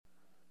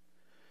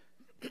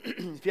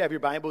If you have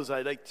your Bibles,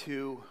 I'd like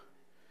to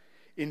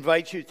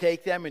invite you to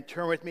take them and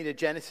turn with me to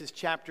Genesis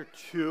chapter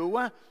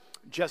 2,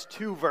 just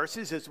 2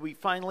 verses as we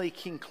finally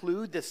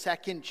conclude the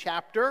second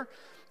chapter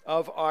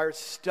of our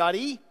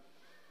study.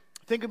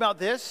 Think about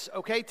this,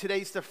 okay?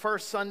 Today's the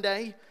first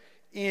Sunday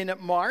in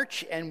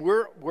March, and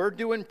we're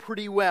doing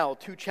pretty well.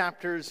 2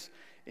 chapters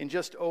in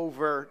just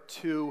over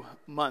 2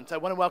 months. I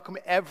want to welcome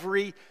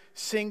every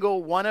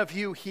single one of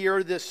you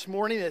here this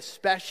morning,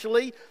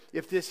 especially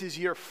if this is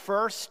your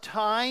first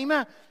time.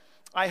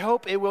 I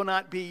hope it will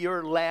not be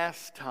your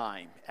last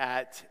time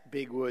at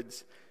Big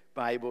Woods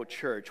Bible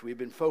Church. We've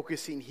been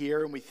focusing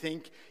here, and we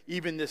think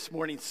even this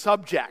morning's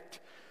subject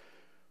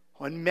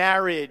on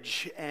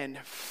marriage and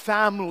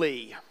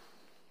family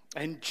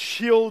and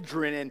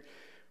children, and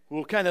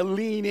we'll kind of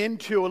lean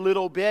into a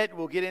little bit.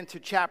 We'll get into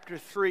chapter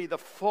 3, the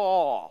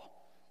fall,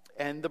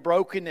 and the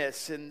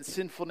brokenness and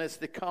sinfulness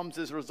that comes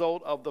as a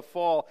result of the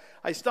fall.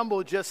 I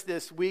stumbled just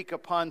this week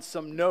upon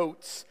some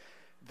notes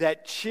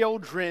that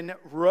children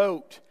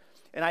wrote,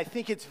 and I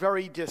think it's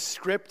very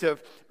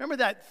descriptive. Remember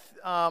that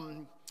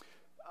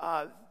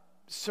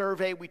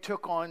survey we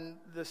took on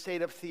the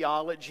state of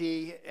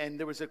theology, and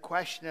there was a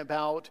question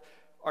about,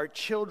 are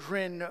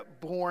children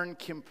born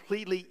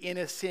completely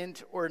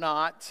innocent or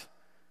not?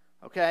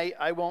 Okay,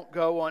 I won't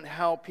go on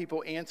how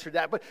people answered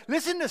that, but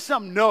listen to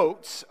some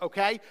notes,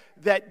 okay,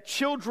 that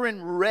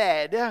children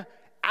read,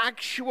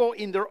 actual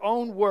in their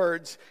own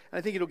words, and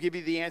I think it'll give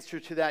you the answer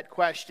to that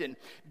question.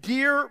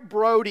 Dear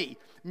Brody,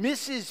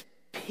 Mrs.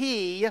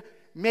 P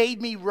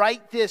made me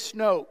write this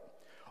note.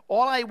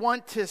 All I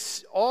want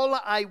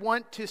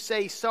to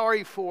say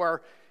sorry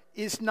for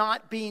is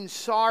not being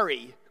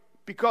sorry,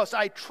 because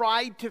I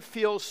tried to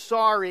feel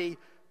sorry,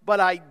 but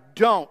I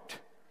don't.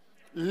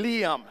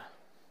 Liam.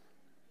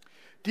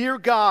 Dear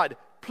God,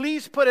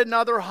 please put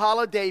another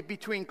holiday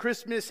between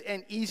Christmas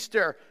and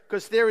Easter,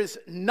 because there is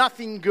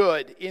nothing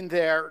good in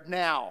there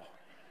now.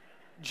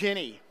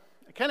 Ginny.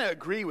 I kind of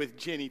agree with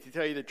Ginny, to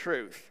tell you the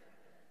truth.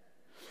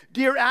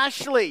 Dear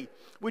Ashley,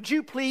 would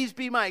you please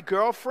be my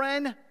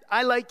girlfriend?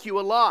 I like you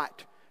a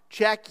lot.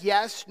 Check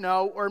yes,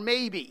 no, or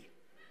maybe.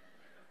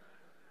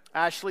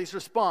 Ashley's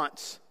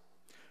response: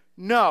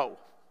 no,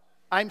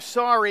 I'm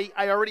sorry,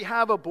 I already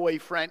have a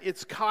boyfriend.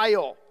 It's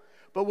Kyle.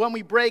 But when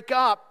we break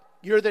up,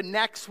 you're the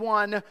next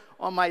one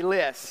on my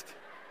list.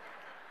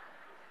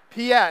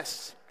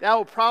 P.S. That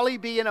will probably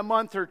be in a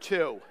month or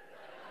 2.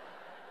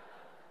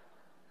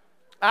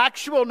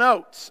 Actual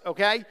notes,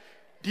 okay?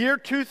 Dear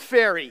Tooth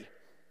Fairy,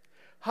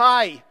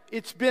 hi,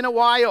 it's been a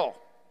while.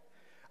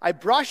 I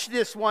brushed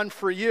this one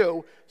for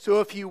you, so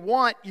if you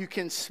want, you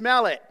can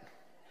smell it.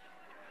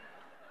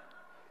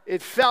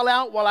 It fell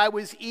out while I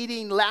was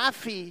eating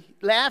Laffy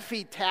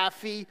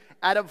Taffy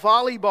at a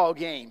volleyball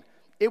game.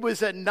 It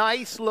was a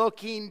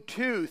nice-looking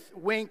tooth,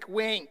 wink,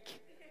 wink.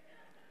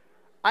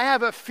 I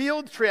have a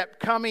field trip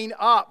coming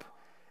up,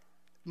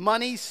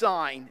 money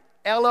sign,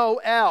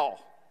 LOL.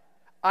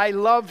 I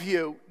love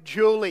you,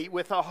 Julie,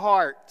 with a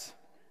heart.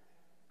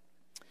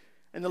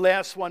 And the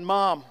last one,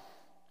 Mom,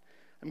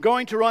 I'm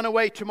going to run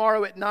away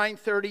tomorrow at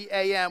 9:30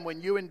 a.m.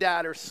 when you and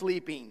Dad are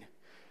sleeping.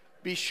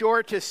 Be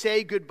sure to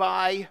say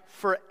goodbye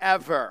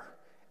forever.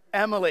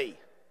 Emily,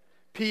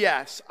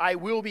 P.S. I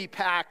will be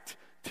packed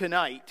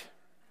tonight.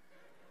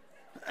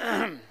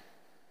 You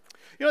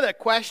know that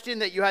question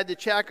that you had to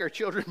check, are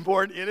children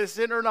born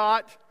innocent or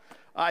not?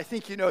 I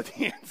think you know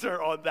the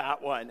answer on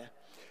that one.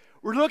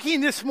 We're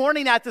looking this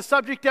morning at the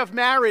subject of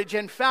marriage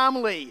and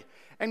family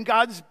and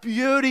God's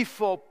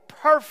beautiful,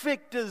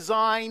 perfect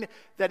design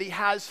that He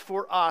has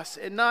for us.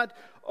 And not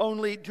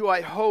only do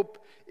I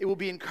hope it will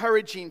be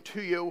encouraging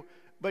to you,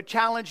 but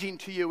challenging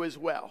to you as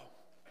well.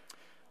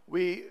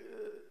 We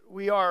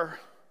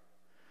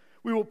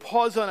will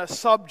pause on a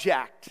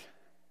subject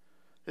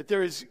that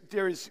there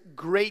is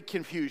great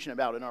confusion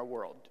about in our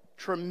world.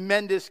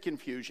 Tremendous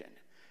confusion.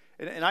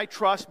 And I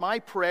trust, my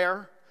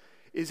prayer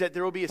is that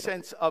there will be a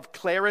sense of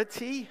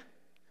clarity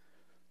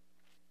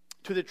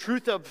to the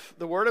truth of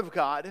the Word of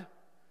God,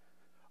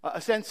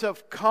 a sense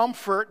of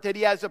comfort that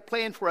He has a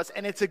plan for us,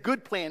 and it's a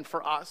good plan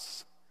for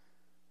us,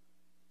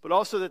 but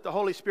also that the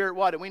Holy Spirit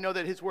would, and we know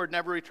that His Word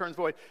never returns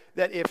void,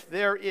 that if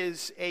there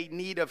is a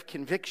need of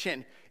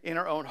conviction in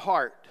our own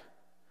heart,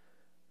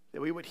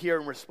 that we would hear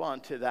and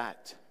respond to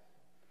that.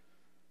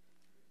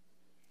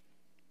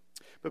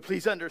 But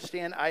please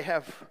understand, I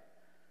have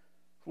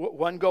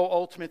one goal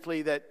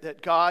ultimately,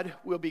 that God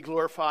will be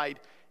glorified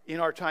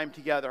in our time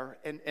together.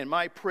 And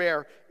my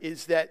prayer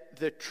is that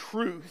the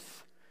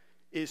truth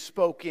is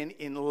spoken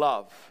in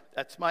love.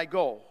 That's my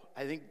goal.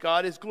 I think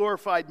God is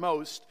glorified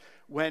most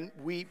when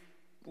we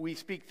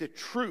speak the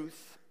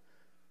truth,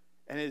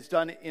 and it is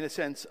done in a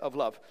sense of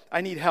love. I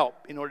need help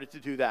in order to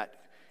do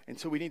that. And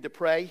so we need to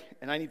pray,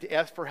 and I need to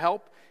ask for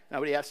help. And I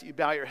would ask that you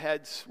bow your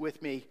heads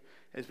with me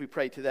as we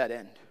pray to that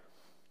end.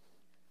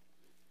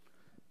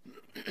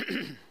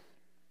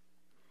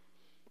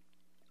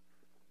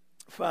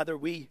 Father,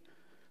 we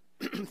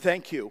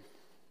thank you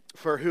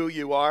for who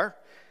you are.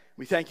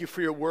 We thank you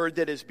for your word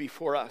that is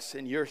before us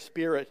and your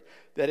Spirit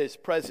that is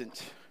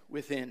present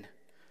within.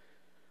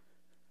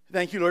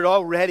 Thank you, Lord,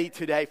 already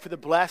today for the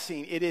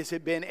blessing. It has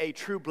been a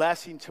true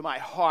blessing to my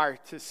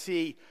heart to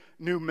see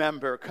new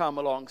member come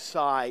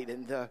alongside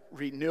and the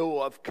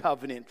renewal of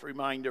covenant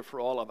reminder for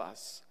all of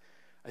us.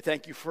 I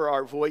thank you for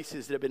our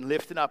voices that have been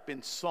lifted up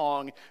in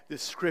song, the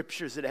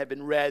scriptures that have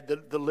been read,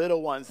 the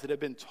little ones that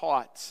have been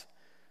taught.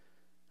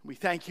 We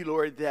thank you,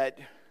 Lord, that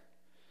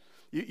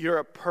you're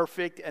a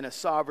perfect and a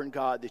sovereign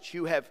God, that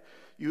you have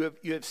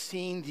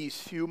seen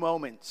these few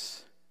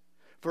moments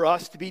for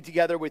us to be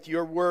together with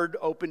your word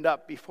opened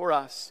up before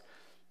us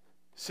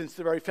since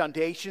the very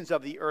foundations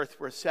of the earth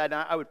were set.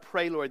 And I would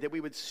pray, Lord, that we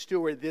would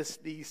steward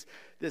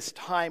this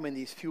time and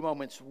these few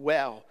moments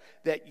well,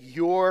 that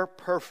your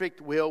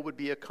perfect will would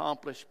be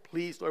accomplished.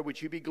 Please, Lord,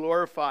 would you be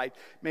glorified?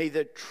 May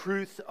the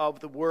truth of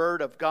the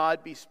word of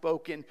God be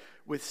spoken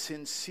with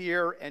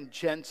sincere and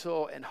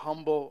gentle and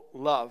humble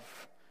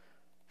love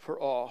for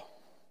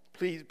all.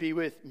 Please be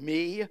with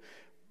me.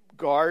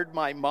 Guard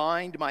my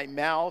mind, my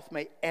mouth.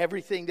 May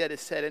everything that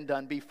is said and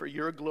done be for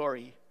your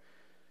glory.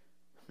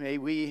 May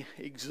we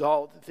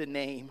exalt the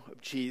name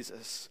of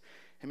Jesus.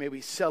 And may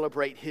we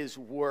celebrate his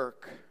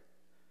work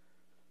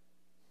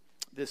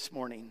this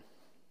morning.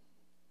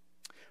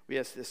 We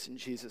ask this in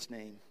Jesus'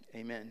 name.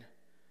 Amen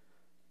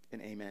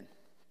and amen.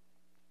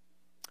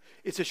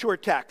 It's a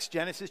short text.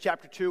 Genesis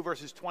chapter 2,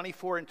 verses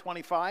 24 and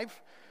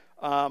 25.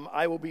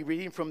 I will be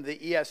reading from the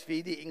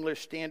ESV, the English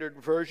Standard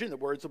Version. The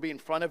words will be in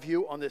front of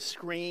you on the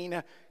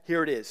screen.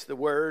 Here it is, the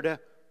word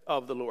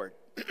of the Lord.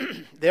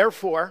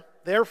 Therefore,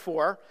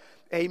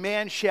 a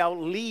man shall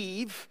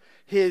leave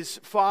his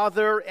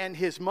father and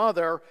his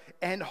mother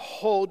and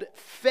hold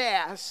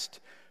fast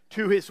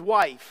to his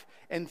wife,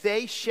 and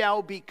they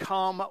shall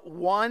become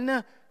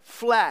one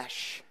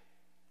flesh.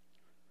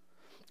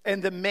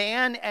 And the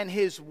man and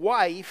his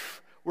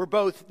wife were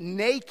both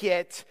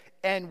naked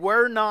and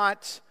were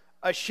not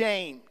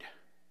ashamed.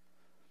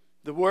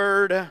 The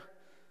word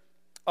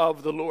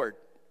of the Lord.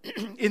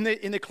 In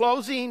the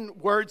closing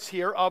words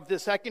here of the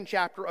second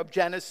chapter of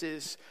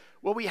Genesis,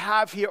 what we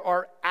have here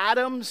are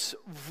Adam's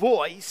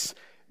voice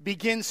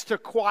begins to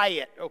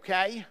quiet,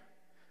 okay?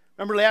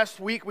 Remember last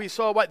week we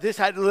saw what this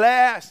at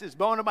last is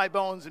bone of my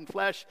bones and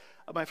flesh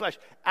of my flesh.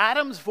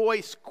 Adam's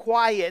voice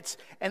quiets,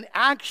 and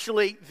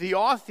actually the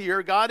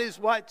author, God is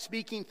what?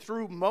 Speaking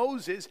through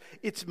Moses.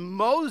 It's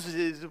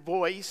Moses'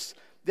 voice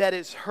that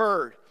is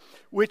heard,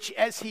 which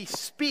as he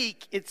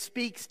speaks, it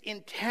speaks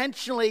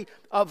intentionally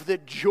of the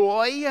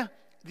joy,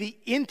 the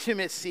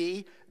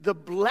intimacy, the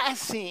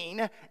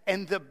blessing,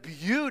 and the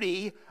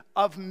beauty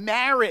of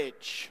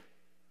marriage.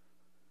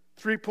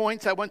 3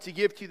 points I want to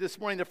give to you this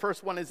morning. The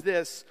first one is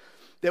this,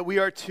 that we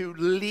are to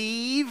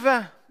leave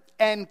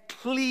and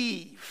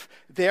cleave.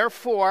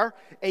 Therefore,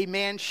 a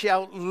man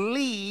shall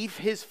leave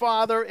his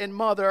father and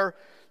mother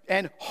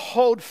and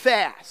hold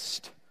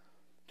fast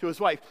to his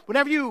wife.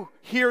 Whenever you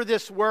hear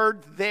this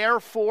word,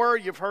 therefore,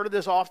 you've heard of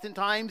this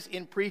oftentimes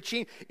in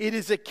preaching, it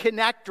is a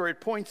connector.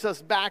 It points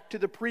us back to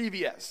the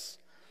previous.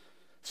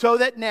 So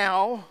that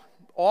now,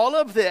 all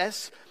of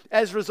this,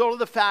 as a result of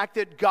the fact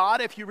that God,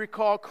 if you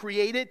recall,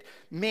 created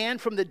man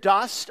from the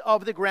dust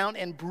of the ground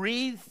and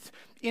breathed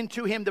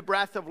into him the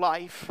breath of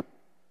life.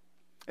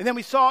 And then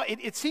we saw,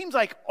 it seems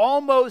like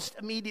almost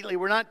immediately,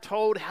 we're not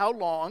told how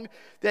long,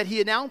 that he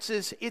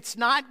announces it's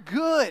not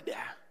good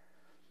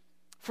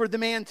for the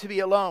man to be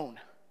alone.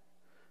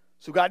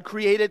 So God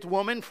created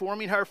woman,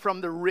 forming her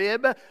from the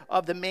rib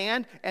of the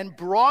man, and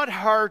brought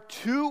her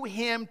to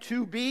him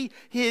to be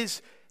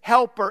his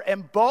helper.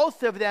 And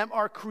both of them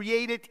are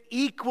created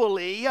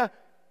equally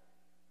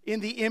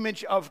in the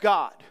image of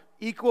God.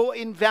 Equal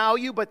in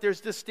value, but there's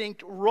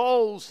distinct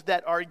roles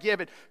that are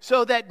given.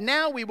 So that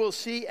now we will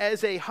see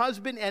as a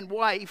husband and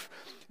wife,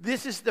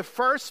 this is the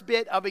first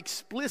bit of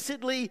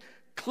explicitly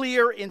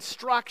clear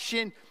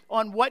instruction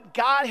on what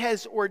God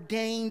has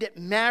ordained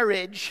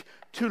marriage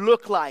to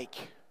look like.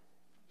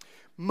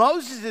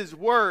 Moses'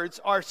 words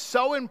are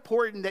so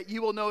important that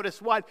you will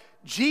notice what?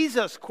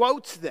 Jesus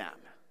quotes them.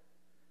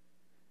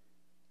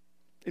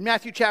 In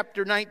Matthew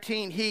chapter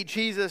 19,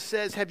 Jesus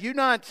says, have you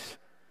not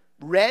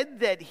read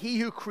that he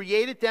who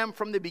created them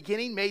from the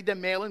beginning made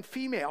them male and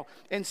female,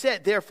 and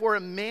said, therefore a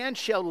man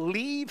shall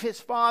leave his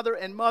father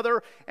and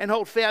mother and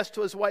hold fast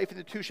to his wife, and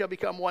the two shall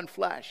become one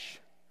flesh.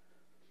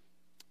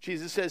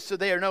 Jesus says, so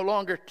they are no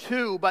longer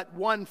two, but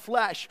one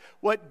flesh.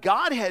 What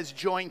God has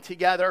joined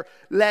together,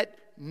 let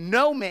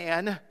no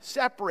man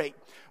separate.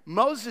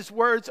 Moses'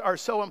 words are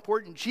so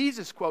important.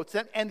 Jesus quotes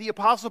them, and the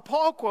Apostle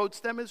Paul quotes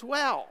them as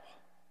well.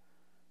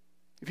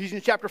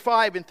 Ephesians chapter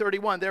 5 and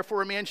 31,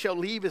 therefore a man shall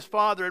leave his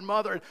father and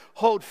mother and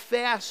hold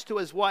fast to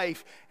his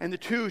wife, and the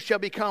two shall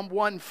become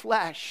one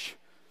flesh.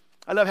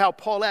 I love how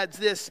Paul adds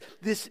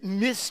this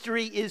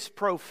mystery is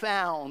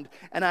profound,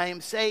 and I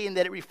am saying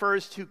that it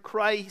refers to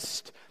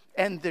Christ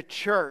and the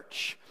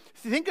church.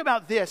 Think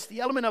about this,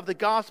 the element of the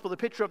gospel, the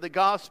picture of the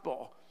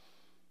gospel.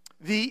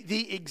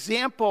 The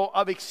example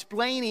of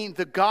explaining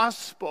the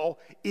gospel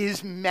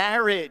is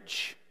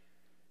marriage.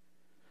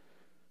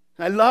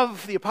 I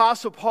love the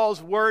Apostle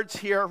Paul's words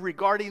here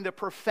regarding the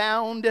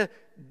profound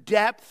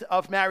depth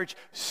of marriage.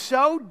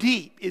 So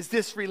deep is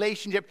this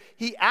relationship,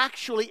 he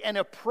actually and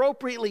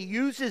appropriately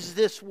uses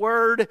this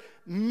word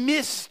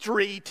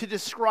mystery to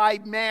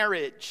describe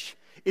marriage.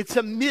 It's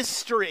a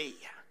mystery.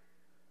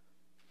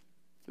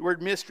 The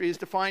word mystery is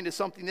defined as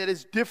something that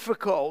is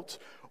difficult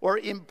or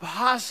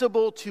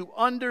impossible to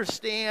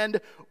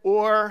understand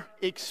or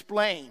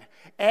explain.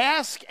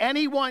 Ask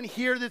anyone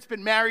here that's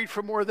been married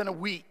for more than a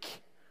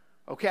week,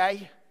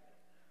 okay?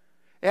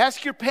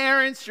 Ask your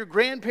parents, your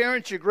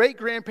grandparents, your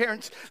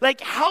great-grandparents, like,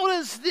 how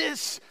does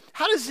this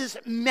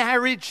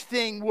marriage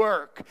thing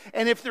work?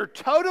 And if they're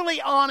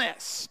totally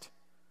honest,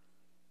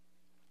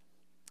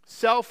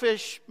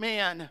 selfish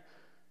man,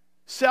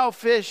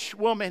 selfish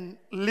woman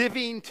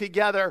living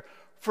together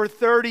for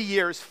 30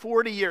 years,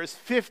 40 years,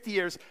 50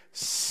 years,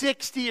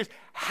 60 years.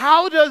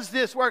 How does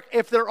this work?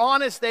 If they're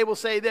honest, they will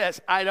say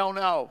this: I don't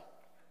know.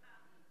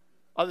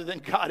 Other than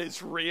God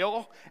is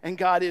real, and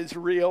God is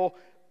real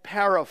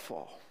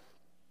powerful.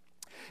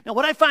 Now,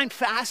 what I find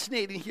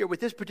fascinating here with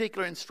this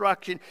particular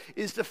instruction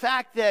is the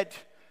fact that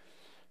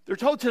they're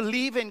told to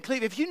leave and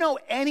cleave. If you know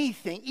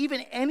anything,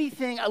 even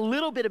anything a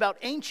little bit about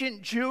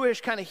ancient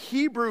Jewish kind of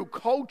Hebrew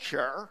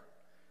culture,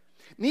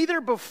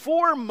 neither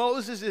before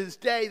Moses'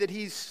 day that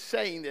he's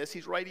saying this,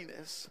 he's writing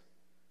this,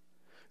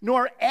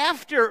 nor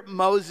after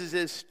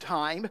Moses'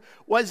 time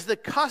was the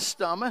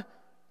custom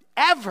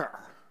ever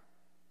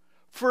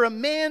for a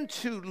man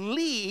to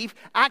leave,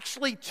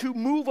 actually to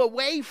move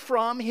away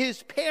from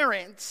his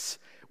parents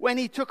when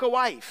he took a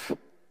wife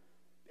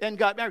and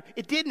got married.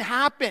 It didn't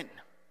happen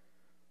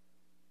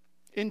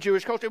in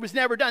Jewish culture. It was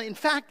never done. In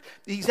fact,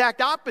 the exact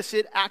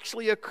opposite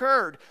actually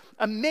occurred.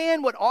 A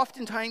man would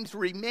oftentimes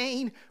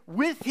remain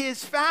with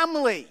his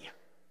family.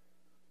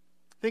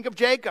 Think of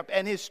Jacob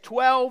and his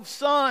 12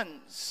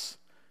 sons.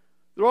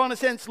 They're all, in a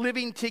sense,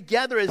 living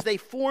together as they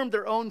formed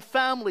their own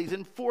families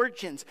and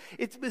fortunes.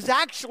 It was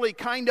actually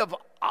kind of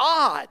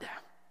odd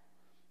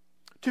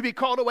to be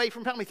called away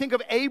from family. Think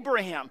of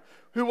Abraham,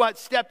 who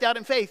stepped out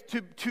in faith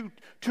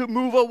to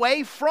move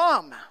away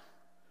from.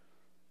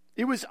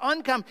 It was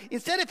uncommon.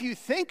 Instead, if you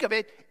think of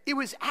it, it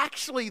was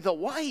actually the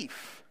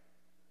wife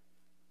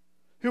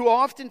who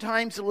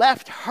oftentimes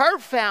left her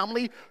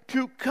family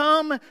to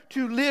come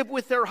to live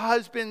with their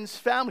husband's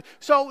family.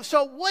 So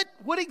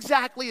what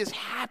exactly is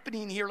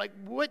happening here? Like,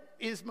 what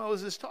is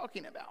Moses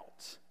talking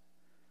about?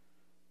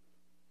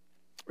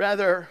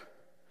 Rather,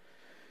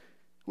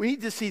 we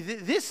need to see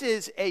this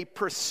is a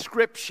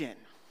prescription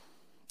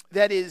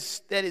that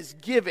is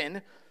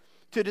given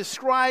to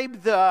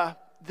describe the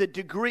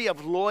degree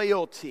of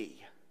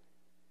loyalty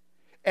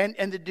and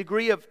the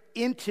degree of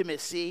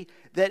intimacy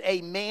that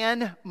a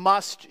man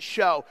must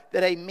show,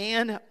 that a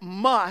man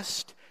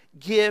must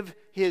give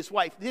his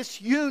wife.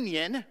 This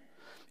union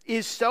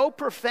is so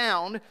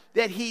profound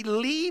that he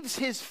leaves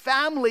his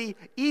family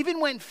even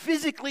when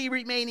physically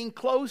remaining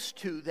close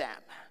to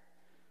them.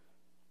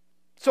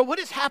 So what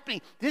is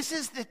happening? This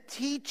is the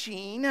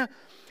teaching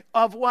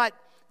of what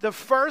the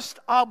first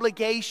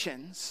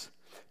obligations,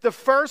 the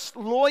first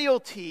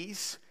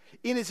loyalties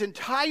in his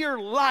entire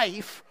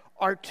life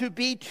are to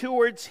be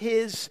towards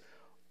his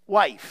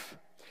wife.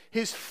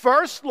 His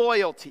first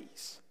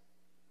loyalties,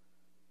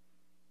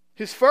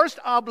 his first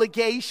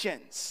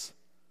obligations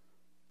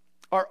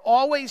are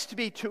always to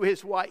be to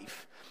his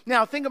wife.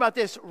 Now think about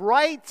this.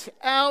 Right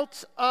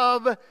out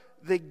of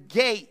the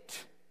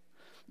gate,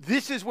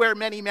 this is where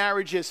many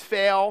marriages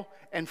fail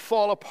and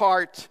fall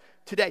apart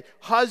today.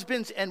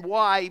 Husbands and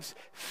wives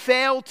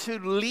fail to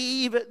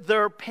leave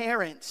their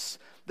parents.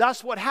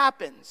 Thus what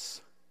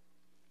happens?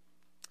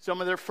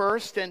 Some of their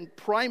first and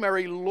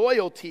primary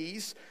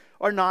loyalties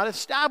are not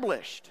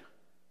established.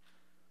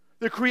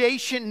 The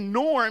creation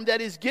norm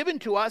that is given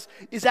to us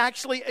is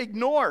actually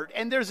ignored.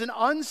 And there's an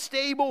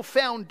unstable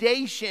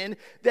foundation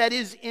that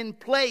is in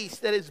place,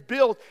 that is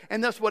built.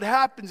 And thus what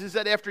happens is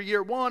that after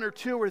year 1 or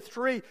 2 or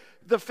 3,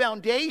 the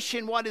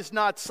foundation, what is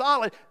not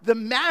solid, the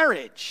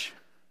marriage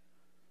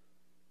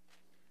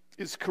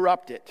is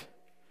corrupted.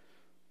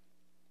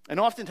 And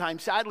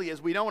oftentimes, sadly,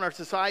 as we know in our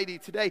society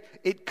today,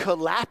 it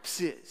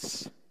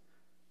collapses.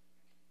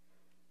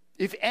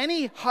 If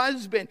any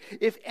husband,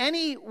 if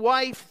any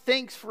wife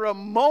thinks for a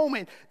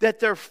moment that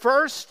their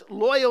first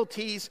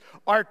loyalties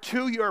are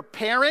to your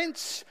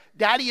parents,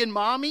 daddy and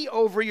mommy,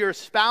 over your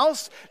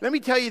spouse, let me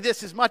tell you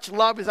this, as much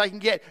love as I can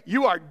get,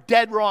 you are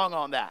dead wrong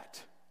on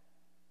that.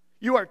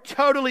 You are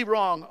totally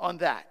wrong on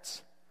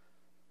that.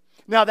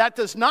 Now, that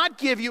does not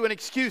give you an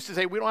excuse to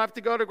say, we don't have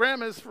to go to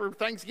grandma's for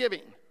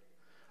Thanksgiving.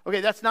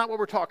 Okay, that's not what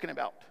we're talking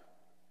about.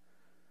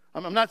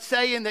 I'm not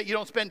saying that you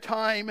don't spend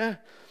time.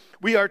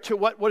 We are to,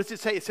 what does it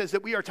say? It says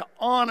that we are to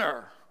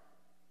honor.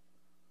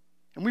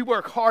 And we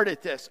work hard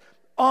at this.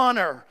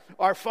 Honor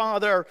our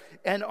father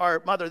and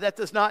our mother. That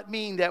does not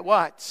mean that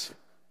what?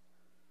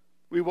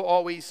 We will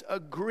always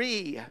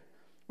agree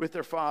with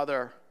their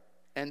father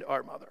and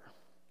our mother.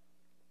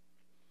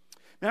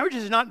 Marriage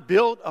is not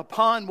built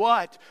upon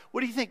what?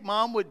 What do you think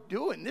mom would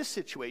do in this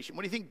situation?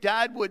 What do you think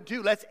dad would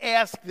do? Let's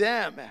ask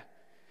them.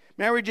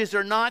 Marriages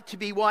are not to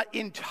be what?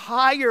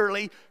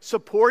 Entirely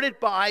supported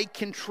by,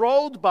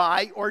 controlled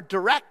by, or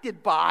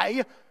directed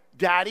by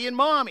daddy and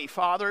mommy,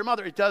 father and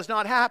mother. It does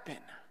not happen.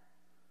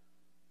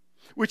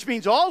 Which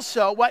means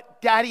also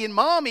what daddy and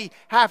mommy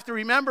have to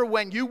remember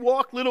when you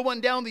walk little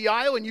one down the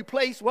aisle and you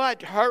place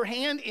what? Her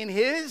hand in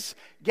his.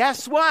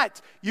 Guess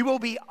what? You will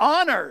be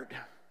honored.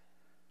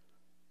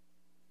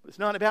 It's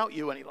not about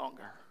you any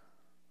longer.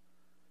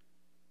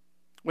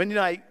 Wendy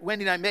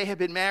and I may have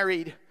been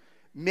married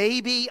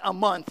maybe a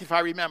month, if I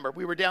remember.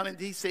 We were down in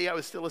D.C. I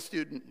was still a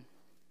student.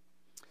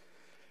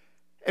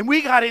 And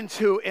we got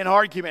into an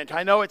argument.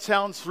 I know it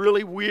sounds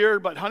really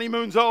weird, but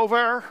honeymoon's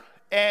over.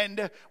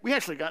 And we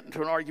actually got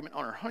into an argument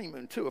on our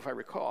honeymoon, too, if I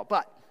recall.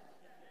 But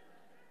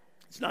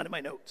it's not in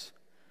my notes.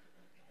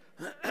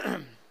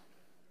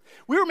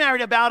 We were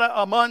married about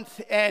a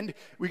month, and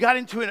we got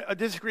into a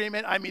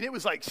disagreement. I mean, it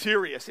was like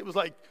serious. It was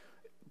like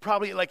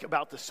probably like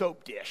about the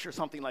soap dish or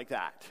something like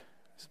that.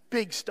 It's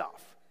big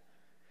stuff.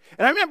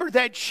 And I remember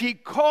that she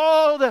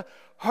called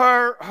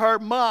her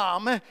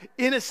mom,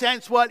 in a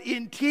sense, what,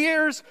 in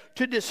tears,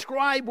 to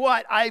describe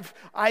what? I've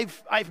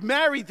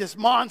married this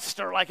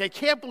monster. Like, I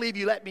can't believe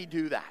you let me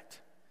do that.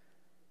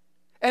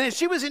 And as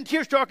she was in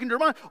tears talking to her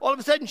mom, all of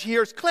a sudden she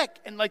hears click,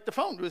 and like the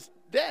phone was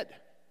dead.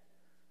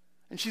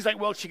 And she's like,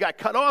 well, she got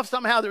cut off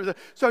somehow.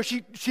 So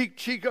she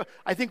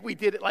I think we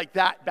did it like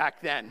that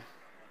back then.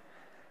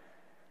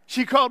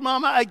 She called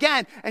Mama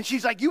again, and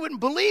she's like, you wouldn't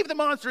believe the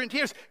monster in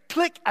tears.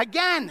 Click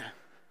again.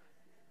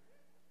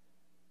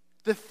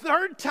 The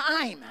third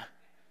time.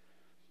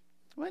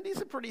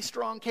 Wendy's a pretty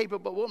strong,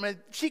 capable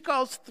woman. She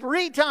calls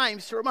 3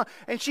 times to her mom,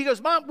 and she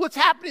goes, Mom, what's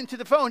happening to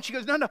the phone? She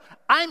goes, no,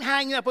 I'm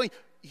hanging up on you.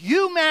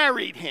 You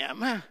married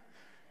him.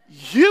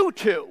 You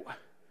two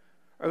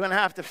are going to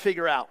have to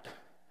figure out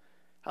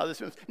how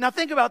this moves. Now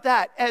think about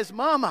that. As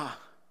Mama,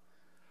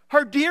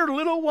 her dear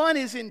little one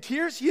is in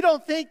tears. You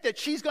don't think that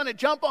she's going to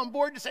jump on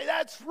board to say,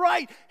 that's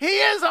right, he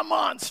is a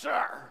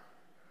monster.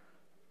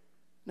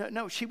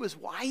 No, she was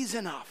wise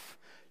enough.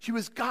 She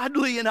was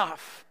godly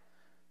enough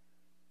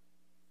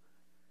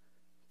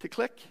to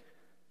click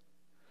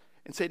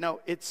and say, no,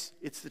 it's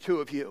the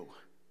two of you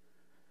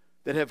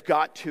that have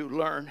got to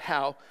learn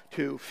how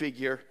to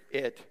figure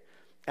it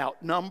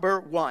out. Number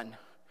 1,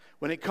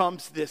 when it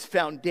comes to this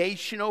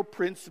foundational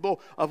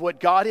principle of what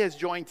God has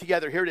joined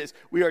together, here it is.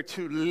 We are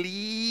to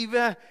leave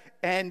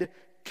and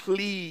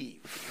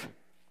cleave.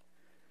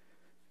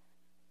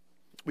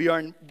 We are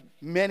in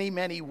many,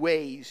 many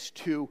ways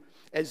to,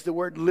 as the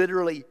word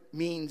literally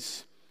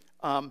means,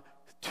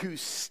 to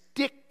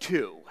stick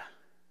to.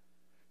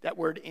 That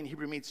word in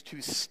Hebrew means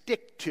to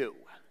stick to.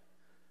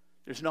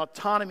 There's an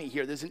autonomy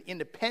here. There's an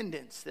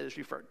independence that is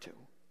referred to.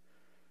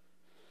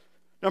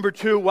 Number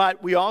 2,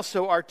 what we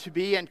also are to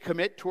be and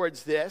commit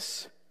towards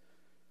this.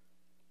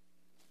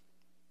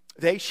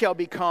 They shall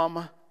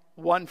become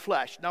one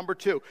flesh. Number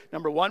 2.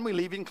 Number 1, we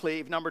leave and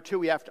cleave. Number 2,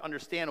 we have to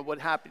understand what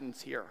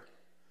happens here.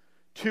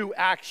 To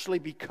actually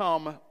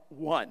become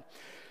one.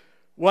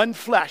 One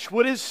flesh.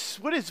 What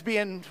is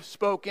being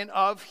spoken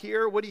of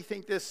here? What do you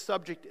think this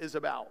subject is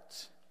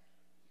about?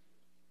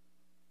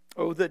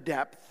 Oh, the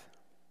depth,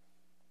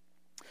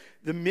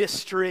 the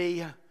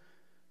mystery,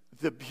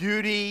 the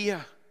beauty,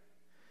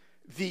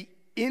 the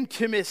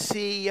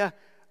intimacy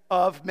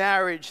of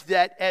marriage,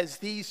 that as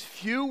these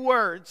few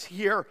words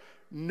here,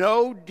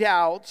 no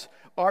doubt,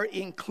 are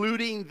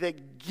including the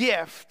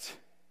gift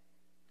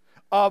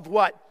of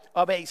what?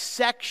 Of a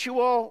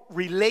sexual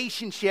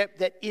relationship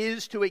that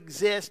is to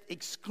exist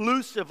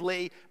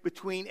exclusively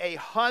between a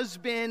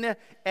husband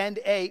and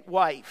a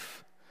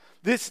wife.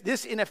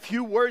 This in a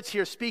few words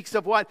here speaks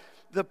of what?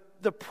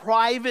 The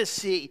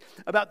privacy,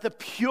 about the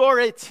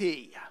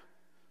purity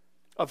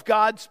of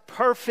God's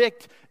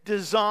perfect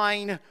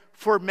design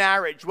for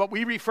marriage. What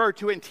we refer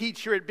to and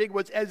teach here at Big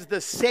Woods as the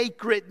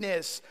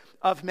sacredness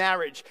of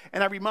marriage.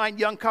 And I remind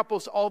young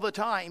couples all the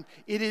time,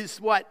 it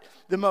is what?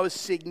 The most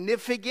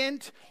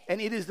significant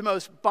and it is the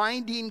most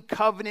binding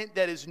covenant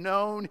that is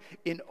known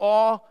in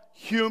all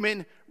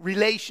human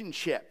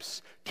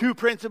relationships. 2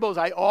 principles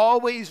I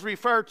always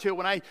refer to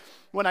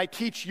when I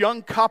teach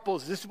young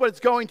couples. This is what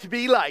it's going to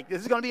be like.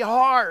 This is going to be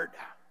hard.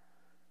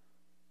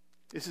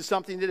 This is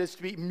something that is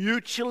to be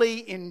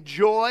mutually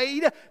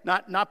enjoyed,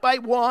 not by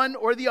one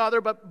or the other,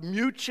 but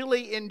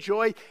mutually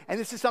enjoyed. And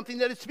this is something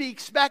that is to be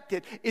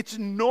expected. It's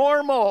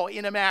normal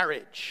in a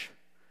marriage.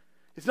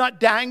 It's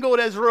not dangled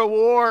as a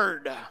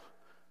reward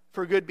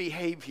for good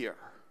behavior.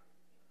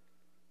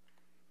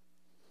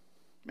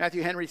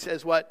 Matthew Henry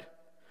says what?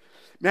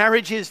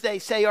 Marriages, they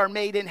say, are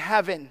made in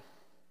heaven.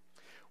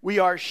 We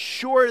are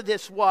sure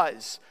this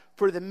was.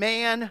 For the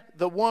man,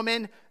 the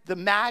woman, the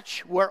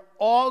match were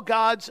all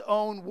God's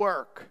own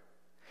work.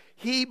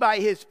 He, by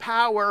his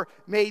power,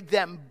 made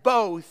them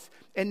both,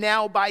 and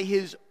now by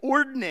his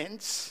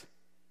ordinance,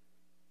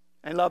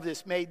 I love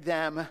this, made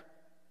them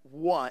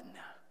one.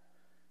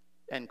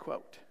 End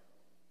quote.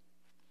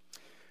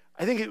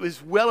 I think it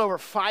was well over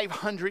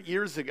 500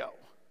 years ago.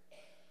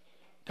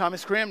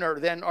 Thomas Cranmer,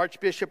 then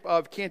Archbishop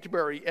of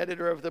Canterbury,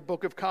 editor of the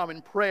Book of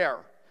Common Prayer,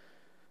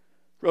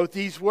 wrote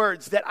these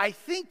words that I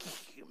think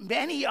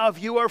many of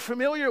you are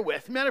familiar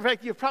with. Matter of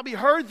fact, you've probably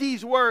heard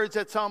these words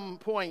at some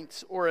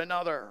point or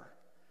another.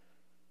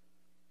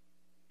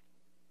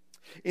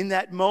 In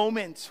that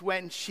moment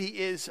when she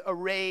is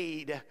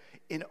arrayed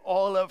in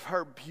all of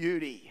her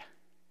beauty.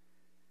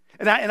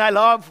 And I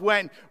love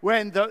when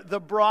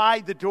the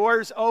bride, the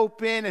doors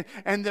open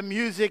and the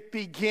music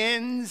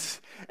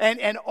begins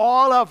and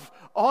all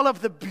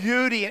of the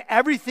beauty and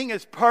everything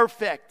is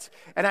perfect.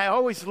 And I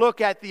always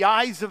look at the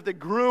eyes of the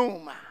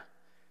groom.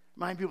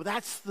 Remind people,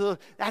 that's the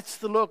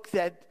look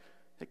that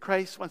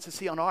Christ wants to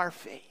see on our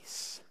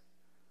face.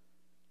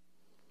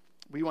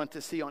 We want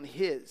to see on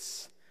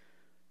his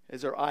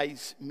as our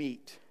eyes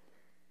meet.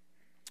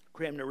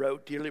 Cranmer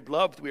wrote, "Dearly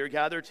beloved, we are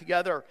gathered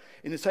together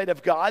in the sight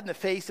of God in the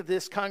face of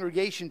this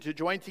congregation to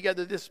join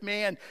together this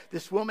man,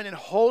 this woman in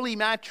holy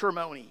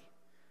matrimony.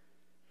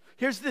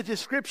 Here's the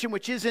description,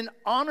 which is an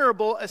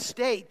honorable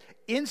estate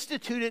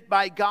instituted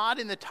by God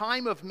in the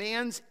time of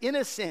man's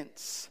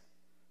innocence."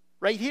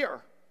 Right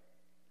here.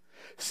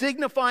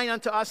 "Signifying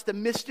unto us the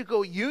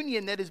mystical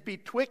union that is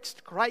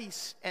betwixt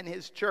Christ and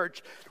his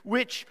church,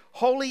 which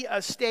holy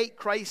estate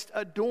Christ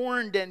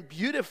adorned and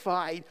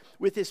beautified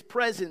with his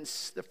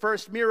presence, the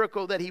first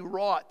miracle that he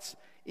wrought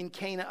in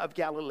Cana of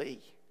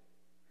Galilee,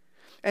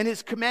 and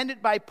is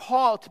commended by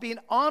Paul to be an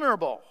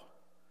honorable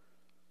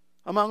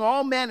among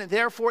all men, and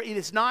therefore it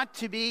is not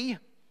to be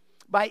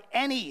by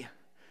any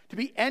to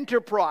be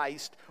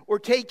enterprised or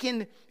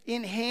taken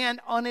in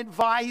hand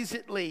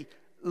unadvisedly,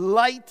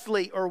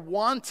 lightly or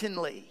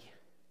wantonly,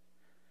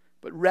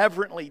 but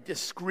reverently,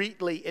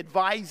 discreetly,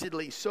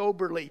 advisedly,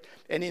 soberly,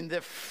 and in the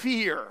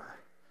fear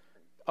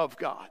of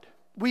God."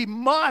 We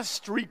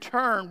must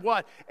return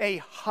what? A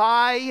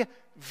high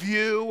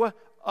view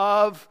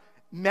of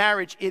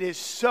marriage. It is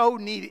so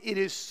needed. It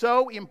is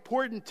so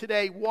important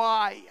today.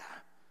 Why?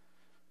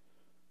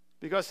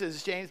 Because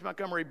as James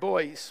Montgomery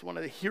Boyce, one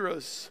of the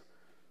heroes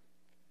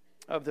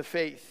of the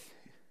faith,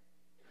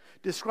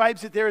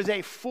 describes that there is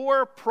a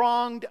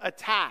four-pronged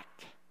attack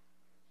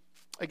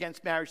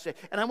against marriage today.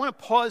 And I want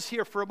to pause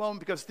here for a moment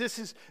because this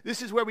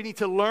is where we need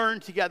to learn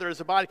together as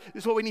a body.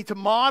 This is what we need to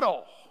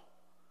model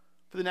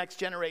for the next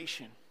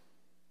generation.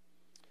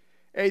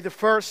 The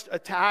first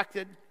attack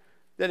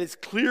that is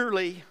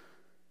clearly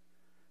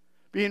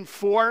being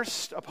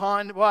forced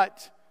upon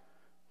what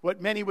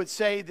many would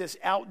say this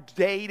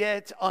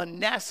outdated,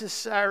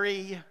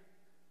 unnecessary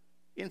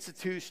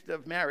institution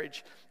of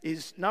marriage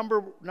is number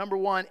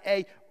one,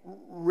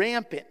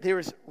 there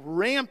is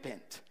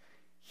rampant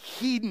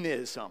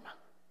hedonism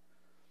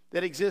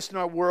that exists in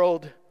our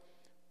world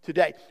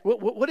today.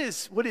 What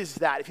is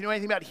that? If you know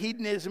anything about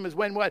hedonism, is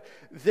when what?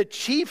 The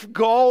chief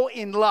goal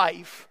in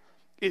life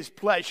is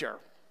pleasure.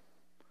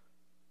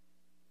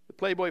 The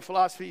Playboy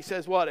philosophy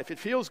says what? If it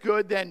feels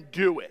good, then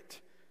do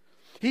it.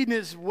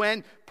 Hedonism is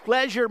when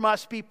pleasure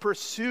must be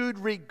pursued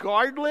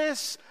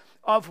regardless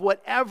of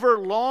whatever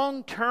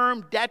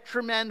long-term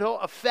detrimental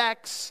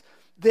effects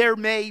there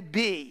may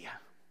be.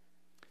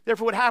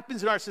 Therefore, what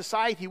happens in our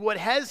society, what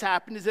has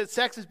happened is that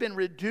sex has been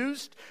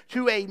reduced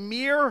to a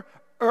mere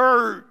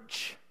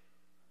urge.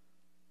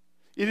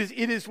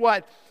 It is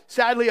what?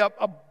 Sadly,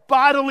 a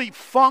bodily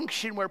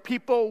function where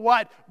people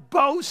what?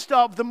 Boast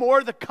of the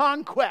more the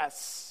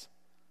conquests,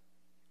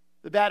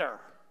 the better.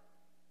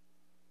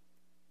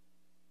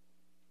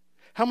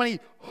 How many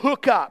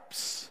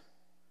hookups?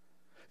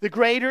 The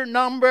greater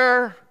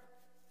number.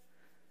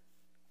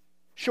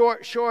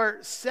 Sure,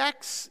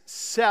 sex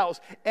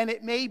sells, and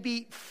it may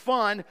be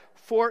fun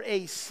for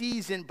a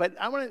season, but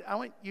I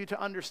want you to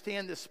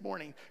understand this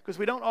morning, because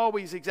we don't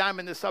always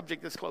examine this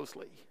subject this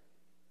closely.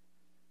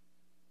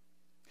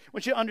 I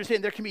want you to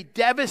understand there can be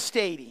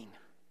devastating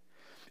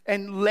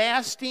and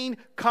lasting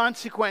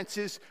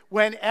consequences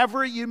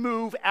whenever you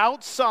move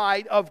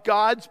outside of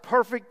God's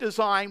perfect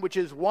design, which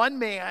is one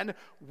man,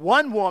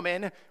 one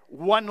woman,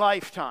 one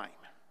lifetime.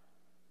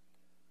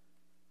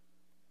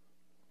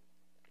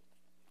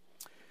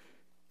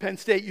 Penn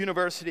State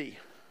University,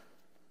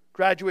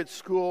 Graduate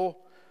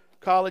School,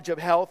 College of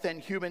Health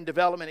and Human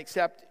Development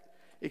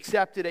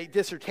accepted a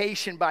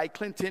dissertation by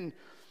Clinton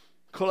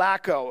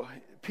Colaco,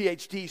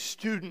 PhD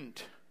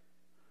student.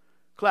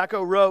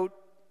 Colaco wrote,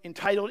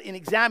 entitled, "An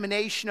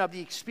Examination of the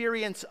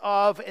Experience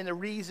of and the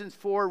Reasons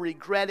for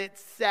Regretted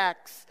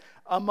Sex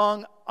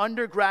Among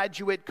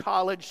Undergraduate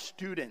College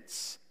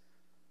Students."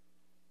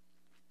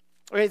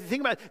 Okay,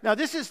 think about it. Now,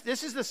 this is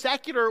the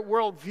secular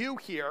worldview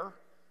here.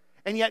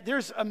 And yet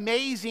there's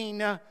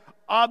amazing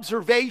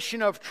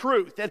observation of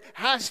truth that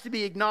has to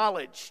be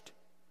acknowledged.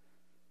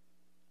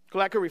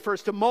 Colaco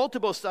refers to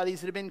multiple studies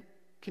that have been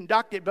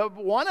conducted, but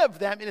one of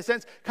them, in a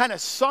sense, kind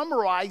of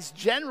summarized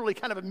generally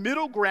kind of a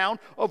middle ground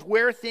of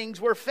where things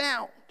were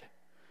found.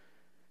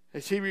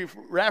 As he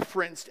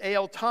referenced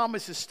A.L.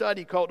 Thomas's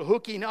study called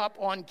Hooking Up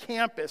on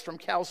Campus from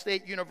Cal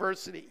State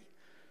University,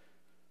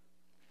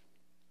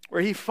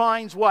 where he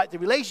finds what? The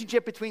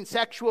relationship between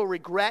sexual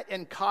regret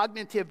and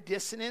cognitive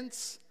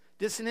dissonance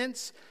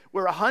dissonance,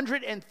 where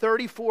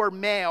 134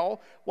 male,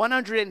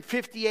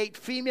 158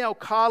 female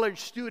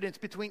college students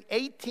between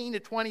 18 to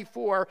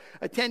 24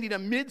 attending a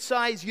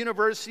mid-sized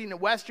university in the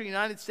western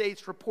United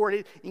States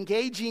reported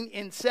engaging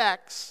in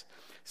sex,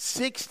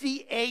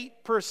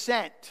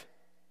 68%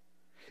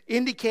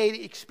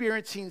 indicated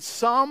experiencing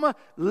some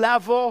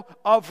level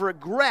of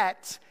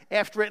regret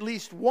after at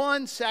least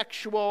one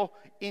sexual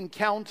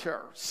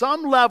encounter.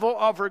 Some level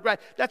of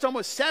regret. That's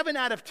almost 7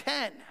 out of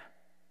 10.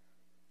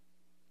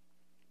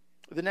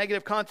 The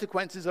negative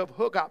consequences of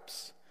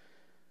hookups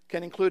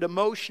can include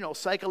emotional,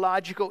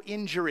 psychological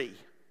injury,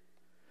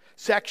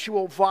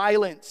 sexual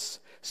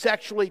violence,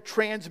 sexually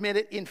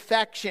transmitted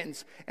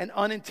infections, and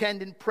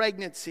unintended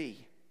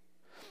pregnancy.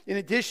 In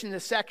addition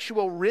to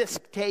sexual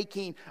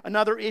risk-taking,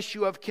 another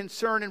issue of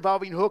concern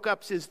involving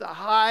hookups is the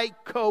high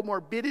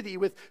comorbidity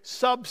with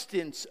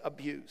substance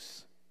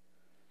abuse.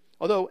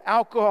 Although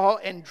alcohol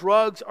and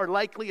drugs are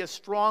likely a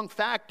strong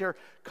factor,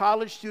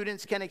 college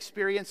students can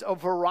experience a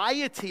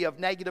variety of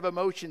negative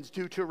emotions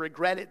due to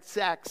regretted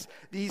sex.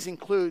 These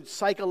include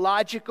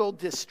psychological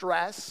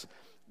distress,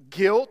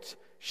 guilt,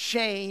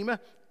 shame,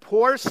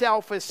 poor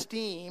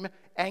self-esteem,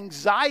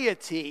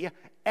 anxiety,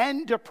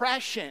 and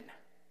depression.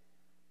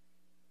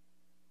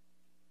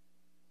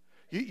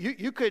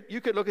 You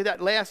could look at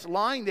that last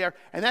line there,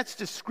 and that's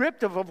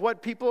descriptive of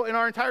what people in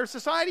our entire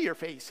society are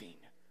facing.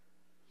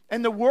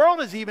 And the world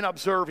is even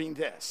observing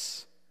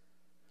this.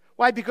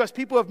 Why? Because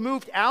people have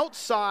moved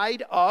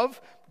outside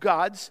of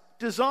God's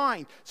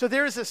design. So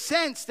there is a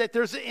sense that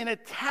there's an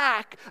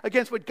attack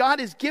against what God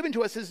has given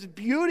to us as a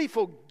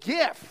beautiful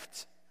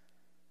gift.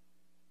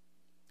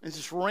 It's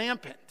just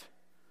rampant.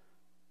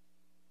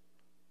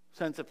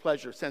 Sense of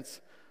pleasure,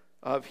 sense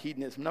of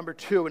hedonism. Number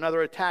 2,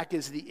 another attack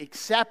is the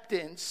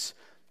acceptance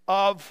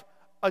of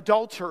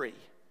adultery.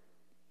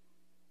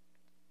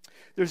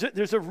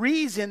 There's a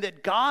reason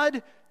that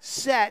God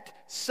set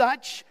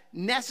such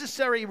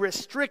necessary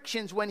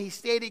restrictions when he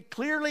stated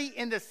clearly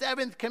in the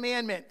 7th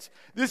commandment.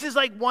 This is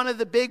like one of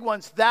the big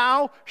ones.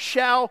 Thou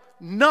shalt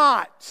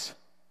not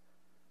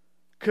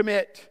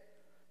commit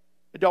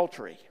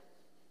adultery.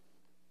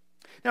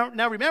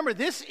 Now remember,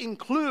 this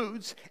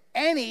includes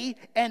any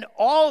and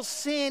all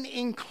sin,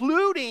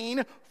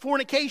 including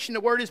fornication.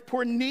 The word is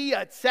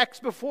porneia. It's sex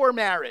before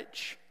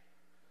marriage.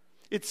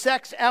 It's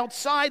sex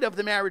outside of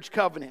the marriage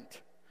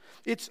covenant.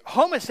 It's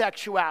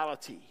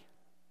homosexuality.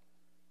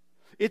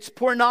 It's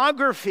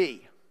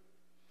pornography.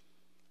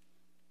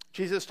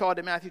 Jesus taught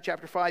in Matthew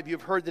chapter 5, you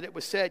have heard that it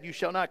was said, you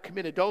shall not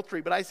commit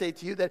adultery. But I say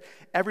to you that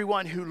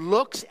everyone who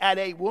looks at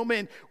a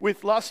woman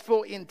with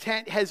lustful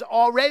intent has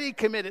already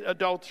committed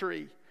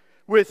adultery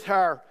with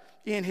her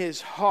in his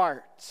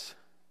heart.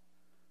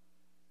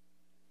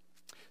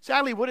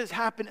 Sadly, what has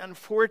happened,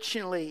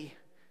 unfortunately,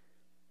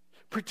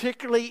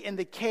 particularly in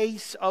the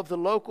case of the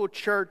local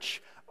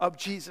church of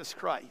Jesus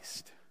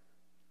Christ,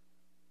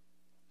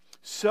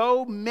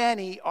 so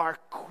many are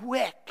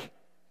quick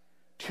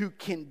to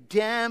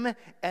condemn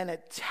and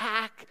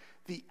attack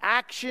the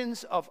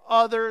actions of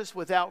others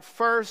without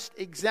first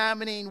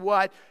examining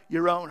what?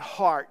 Your own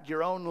heart,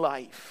 your own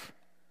life,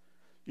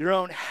 your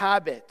own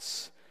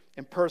habits,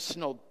 and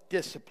personal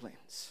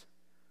disciplines.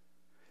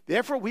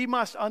 Therefore, we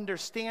must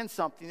understand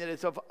something that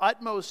is of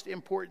utmost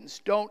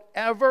importance. Don't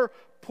ever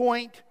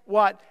point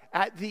what?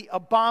 At the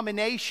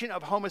abomination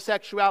of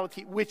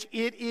homosexuality, which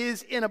it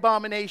is an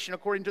abomination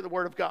according to the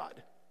Word of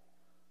God.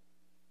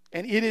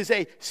 And it is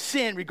a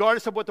sin,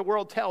 regardless of what the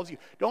world tells you.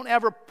 Don't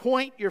ever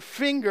point your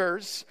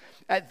fingers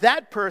at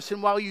that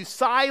person while you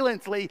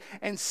silently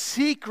and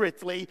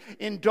secretly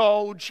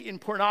indulge in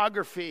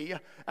pornography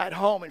at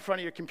home in front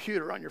of your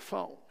computer on your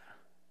phone.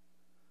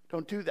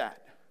 Don't do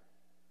that.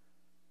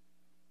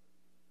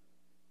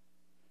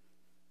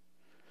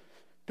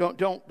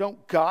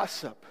 Don't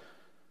gossip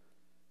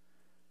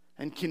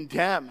and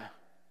condemn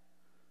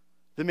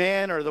the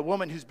man or the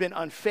woman who's been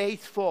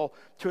unfaithful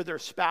to their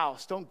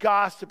spouse. Don't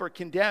gossip or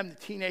condemn the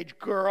teenage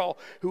girl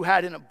who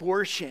had an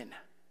abortion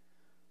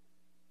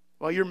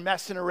while you're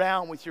messing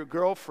around with your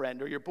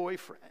girlfriend or your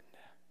boyfriend.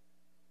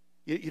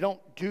 You don't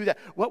do that.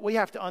 What we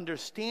have to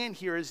understand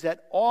here is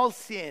that all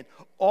sin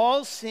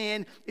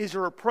is a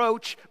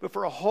reproach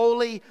before a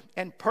holy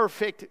and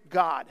perfect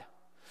God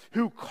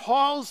who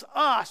calls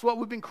us, what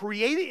we've been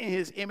created in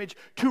his image,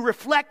 to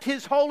reflect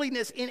his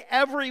holiness in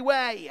every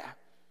way.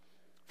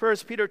 1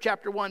 Peter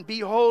chapter 1, be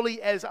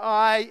holy as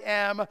I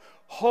am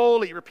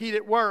holy.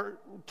 Repeated word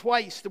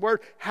twice, the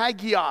word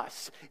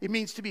hagios. It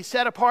means to be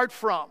set apart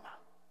from.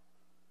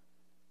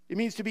 It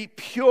means to be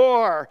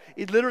pure.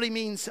 It literally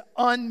means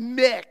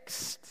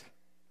unmixed.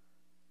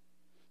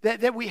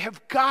 That we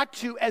have got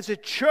to, as a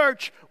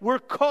church, we're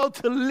called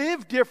to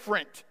live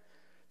different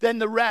than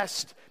the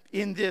rest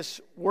in this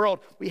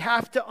world. We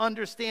have to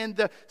understand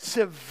the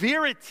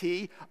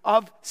severity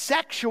of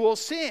sexual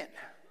sin.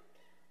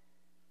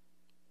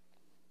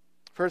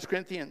 1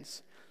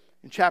 Corinthians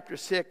in chapter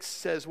 6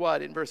 says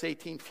what? In verse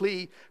 18,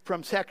 flee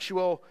from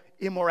sexual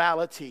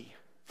immorality.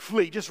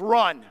 Flee, just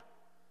run.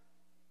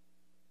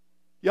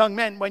 Young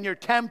men, when you're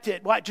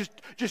tempted, what?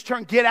 Just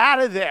get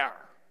out of there.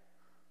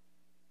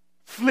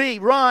 Flee,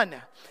 run.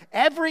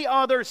 Every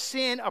other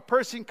sin a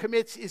person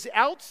commits is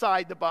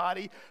outside the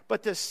body,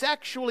 but the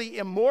sexually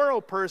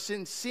immoral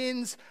person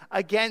sins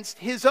against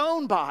his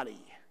own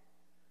body.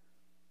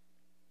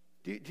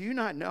 Do you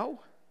not know?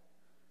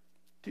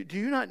 Do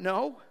you not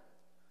know?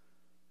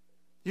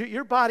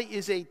 Your body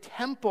is a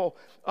temple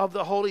of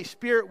the Holy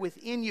Spirit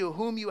within you,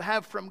 whom you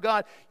have from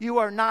God. You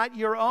are not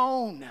your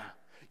own.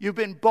 You've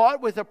been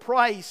bought with a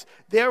price.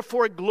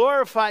 Therefore,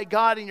 glorify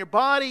God in your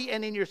body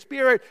and in your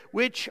spirit,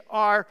 which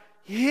are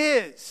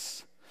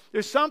His.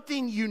 There's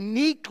something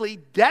uniquely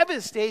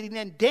devastating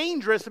and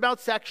dangerous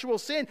about sexual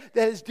sin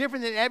that is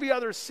different than every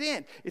other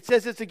sin. It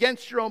says it's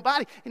against your own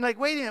body. And like,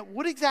 wait a minute,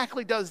 what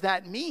exactly does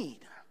that mean?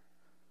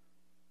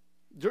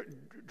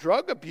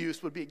 Drug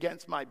abuse would be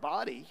against my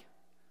body.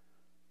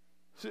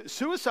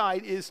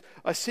 Suicide is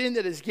a sin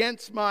that is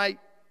against my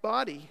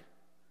body.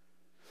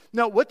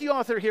 No, what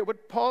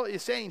Paul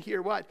is saying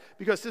here, what?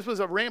 Because this was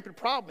a rampant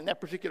problem in that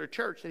particular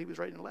church that he was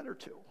writing a letter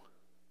to.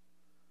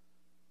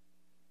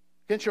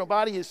 Against your own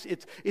body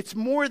it's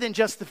more than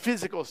just the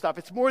physical stuff.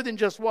 It's more than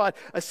just what?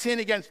 A sin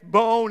against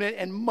bone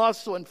and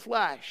muscle and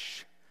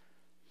flesh.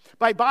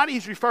 By body,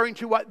 he's referring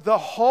to what? The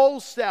whole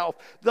self,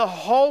 the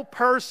whole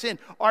person,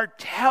 our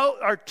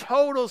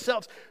total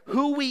selves,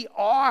 who we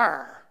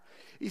are.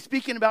 He's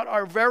speaking about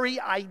our very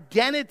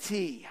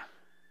identity.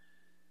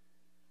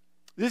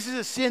 This is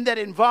a sin that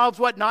involves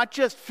what? Not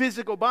just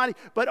physical body,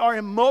 but our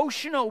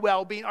emotional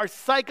well-being, our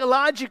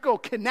psychological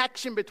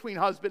connection between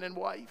husband and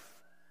wife.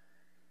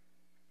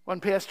 One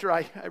pastor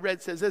I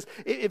read says this: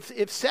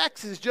 if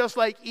sex is just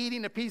like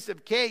eating a piece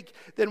of cake,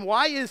 then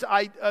why is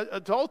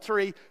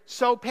adultery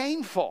so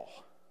painful?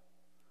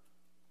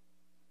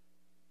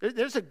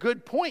 There's a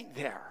good point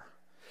there.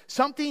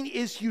 Something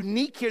is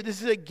unique here.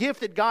 This is a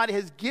gift that God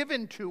has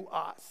given to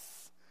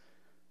us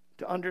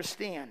to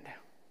understand.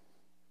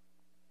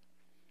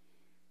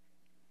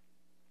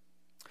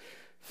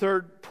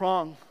 Third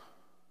prong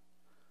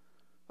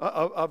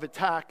of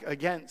attack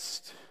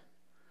against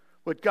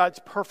what God's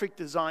perfect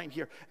design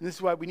here. And this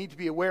is why we need to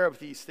be aware of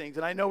these things.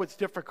 And I know it's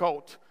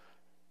difficult,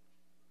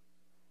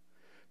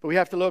 but we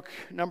have to look.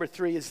 Number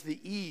 3 is the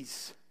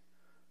ease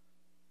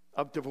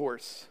of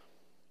divorce.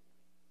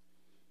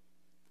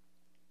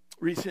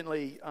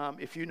 Recently,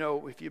 if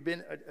you've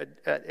been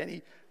at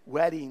any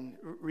wedding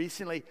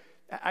recently,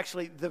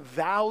 actually the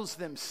vows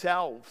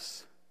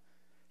themselves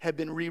have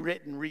been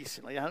rewritten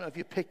recently. I don't know if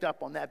you picked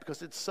up on that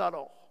because it's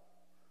subtle.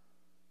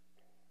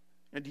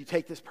 And do you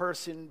take this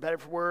person, better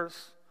for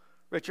worse,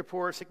 rich or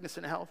poor, sickness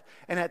and health?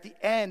 And at the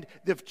end,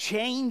 they've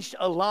changed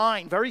a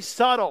line, very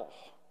subtle.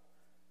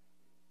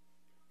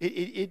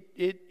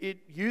 It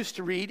used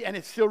to read, and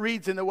it still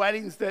reads in the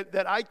weddings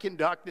that I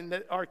conduct and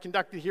that are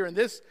conducted here in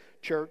this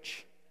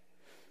church.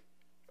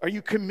 Are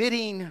you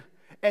committing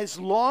as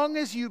long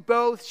as you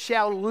both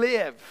shall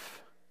live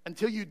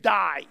until you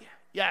die?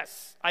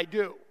 Yes, I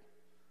do.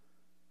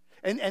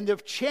 And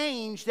they've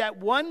changed that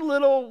one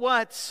little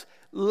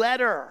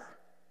letter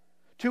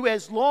to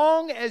as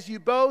long as you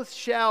both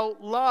shall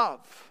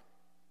love.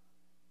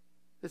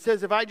 It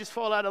says if I just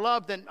fall out of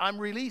love, then I'm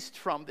released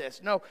from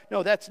this. No,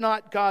 that's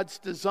not God's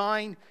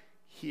design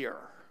here.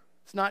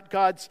 It's not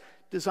God's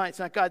design. It's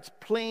not God's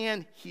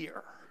plan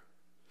here.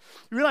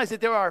 You realize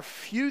that there are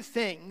few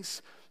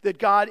things that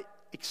God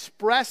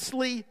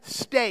expressly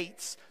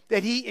states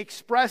that He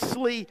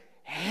expressly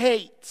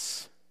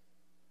hates.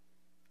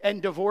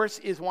 And divorce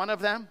is one of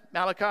them.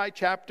 Malachi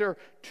chapter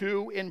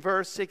 2 in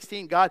verse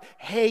 16. God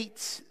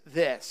hates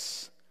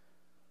this.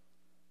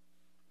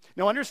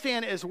 Now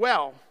understand as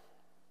well.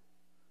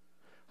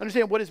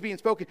 Understand what is being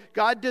spoken.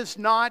 God does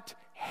not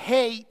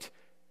hate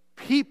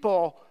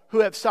people who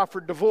have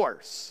suffered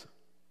divorce.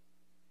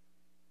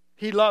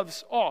 He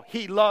loves all.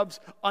 He loves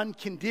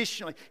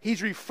unconditionally.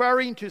 He's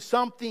referring to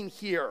something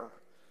here.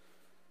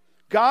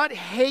 God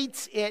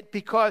hates it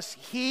because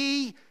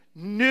He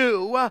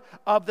knew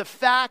of the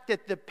fact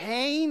that the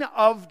pain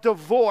of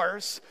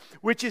divorce,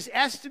 which is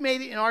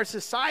estimated in our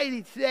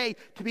society today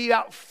to be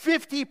about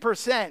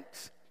 50%,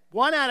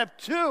 1 out of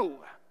 2.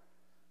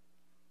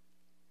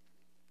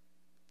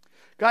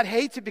 God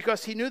hates it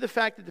because He knew the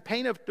fact that the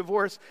pain of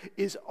divorce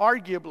is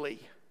arguably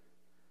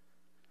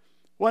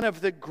one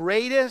of the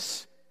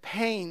greatest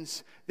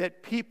pains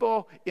that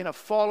people in a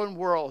fallen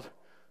world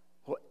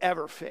will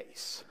ever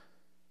face.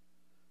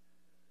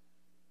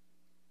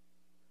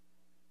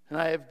 And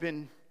I have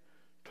been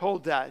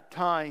told that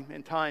time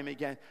and time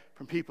again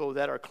from people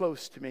that are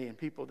close to me and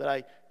people that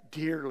I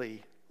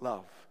dearly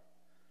love.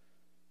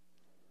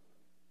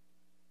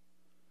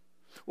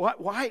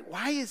 Why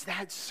is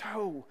that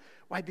so?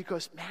 Why?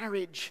 Because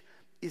marriage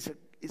is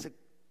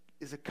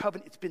a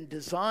covenant. It's been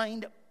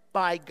designed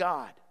by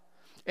God.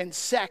 And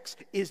sex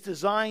is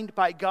designed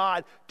by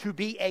God to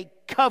be a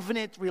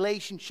covenant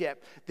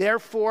relationship.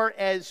 Therefore,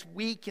 as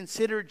we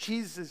consider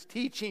Jesus'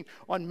 teaching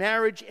on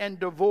marriage and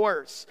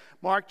divorce,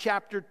 Mark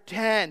chapter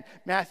 10,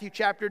 Matthew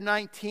chapter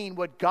 19,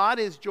 what God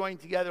has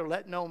joined together,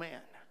 let no man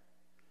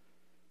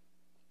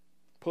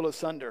pull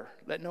asunder.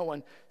 Let no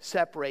one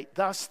separate.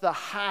 Thus the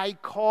high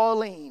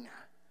calling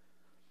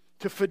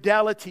to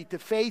fidelity, to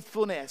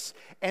faithfulness,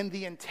 and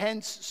the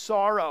intense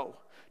sorrow,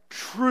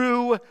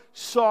 true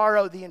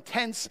sorrow, the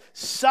intense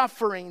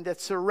suffering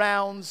that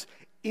surrounds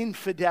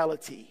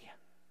infidelity.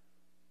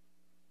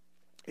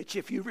 It's,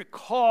 if you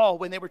recall,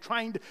 when they were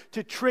trying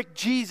to trick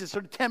Jesus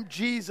or to tempt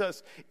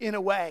Jesus in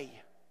a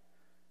way,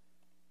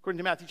 according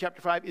to Matthew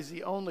chapter 5, is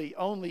the only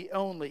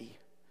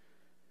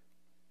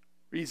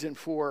reason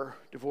for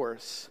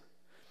divorce.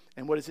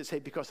 And what does it say?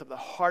 Because of the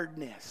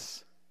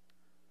hardness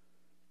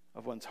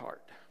of one's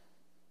heart.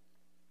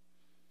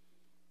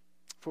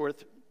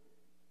 Fourth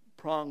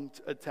pronged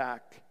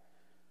attack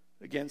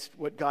against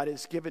what God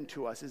has given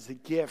to us is the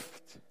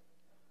gift,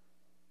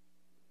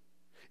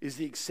 is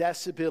the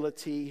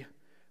accessibility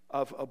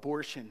of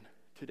abortion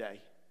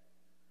today.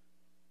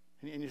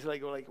 And you're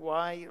like,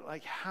 why?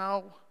 Like,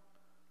 how?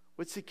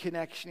 What's the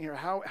connection here?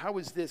 How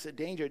is this a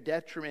danger, a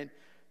detriment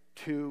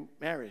to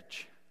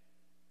marriage?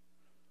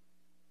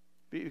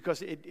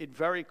 Because it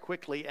very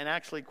quickly and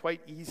actually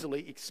quite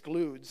easily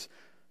excludes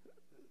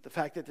the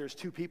fact that there's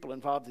two people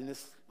involved in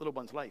this little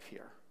one's life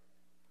here.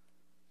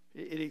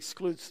 It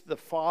excludes the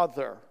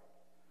father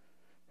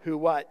who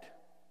what?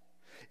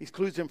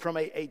 Excludes him from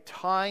a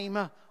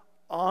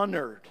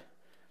time-honored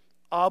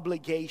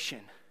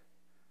obligation.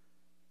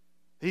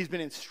 He's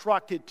been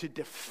instructed to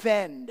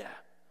defend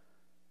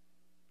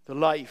the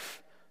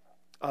life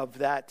of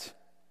that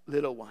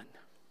little one.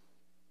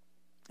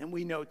 And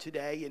we know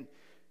today,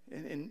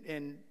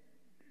 and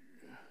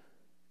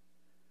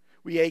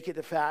we ache at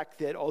the fact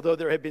that although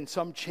there have been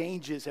some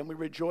changes, and we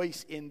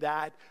rejoice in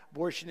that,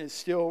 abortion is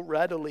still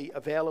readily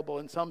available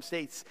in some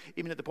states,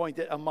 even at the point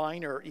that a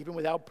minor, even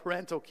without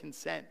parental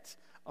consent,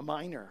 a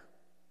minor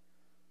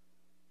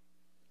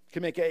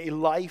can make a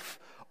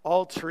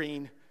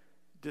life-altering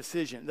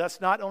decision.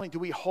 Thus, not only do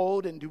we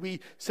hold and do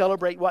we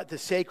celebrate the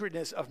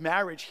sacredness of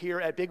marriage here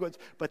at Big Woods,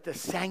 but the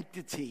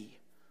sanctity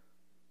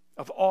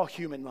of all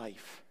human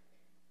life.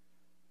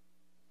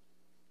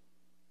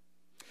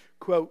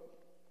 Quote,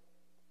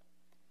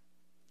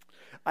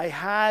 I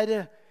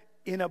had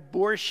an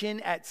abortion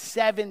at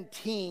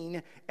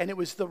 17, and it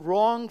was the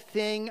wrong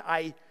thing,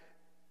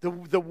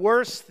 the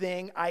worst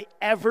thing I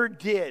ever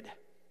did.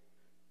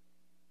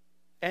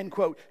 End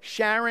quote.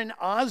 Sharon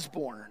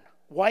Osbourne,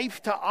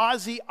 wife to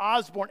Ozzy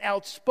Osbourne,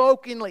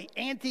 outspokenly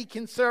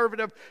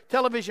anti-conservative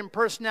television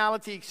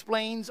personality,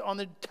 explains on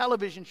the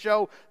television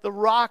show The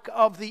Rock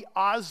of the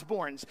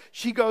Osbournes.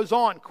 She goes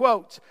on,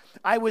 quote,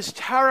 I was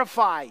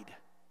terrified.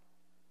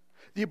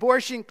 The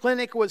abortion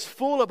clinic was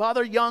full of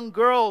other young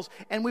girls,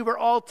 and we were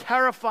all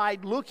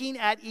terrified looking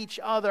at each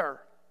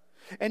other.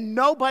 And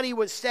nobody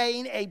was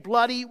saying a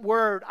bloody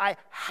word. I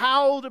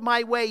howled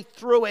my way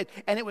through it,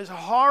 and it was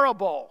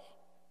horrible.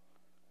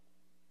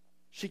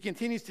 She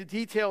continues to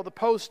detail the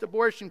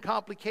post-abortion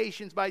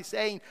complications by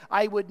saying,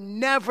 I would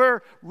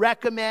never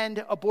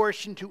recommend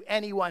abortion to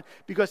anyone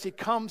because it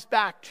comes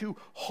back to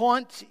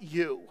haunt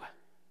you.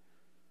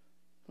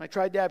 When I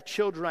tried to have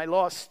children, I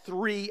lost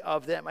 3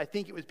 of them. I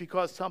think it was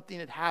because something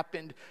had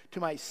happened to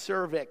my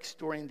cervix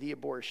during the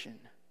abortion.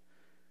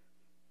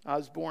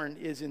 Osbourne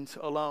isn't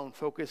alone.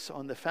 Focus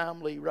on the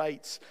family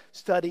rights.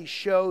 Studies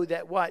show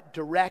that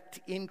direct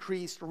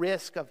increased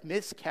risk of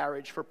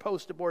miscarriage for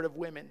post-abortive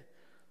women.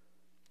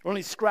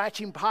 Only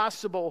scratching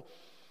possible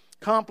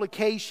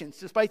complications.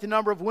 Despite the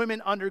number of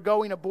women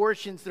undergoing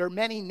abortions, there are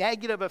many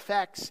negative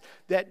effects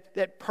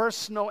that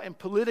personal and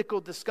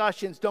political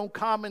discussions don't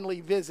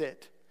commonly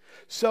visit.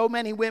 So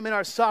many women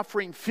are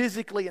suffering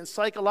physically and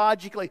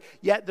psychologically,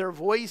 yet their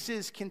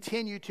voices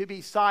continue to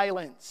be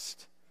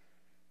silenced.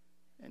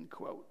 End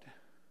quote.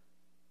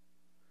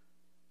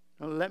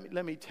 Now,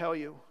 let me tell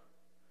you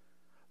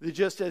that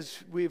just as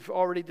we've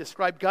already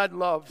described, God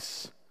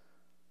loves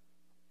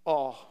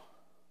all.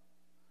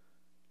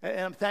 And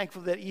I'm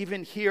thankful that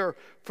even here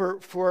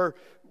for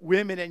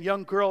women and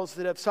young girls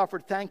that have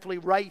suffered, thankfully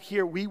right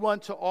here, we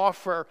want to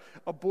offer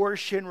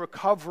abortion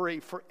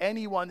recovery for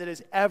anyone that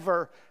has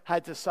ever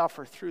had to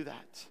suffer through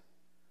that.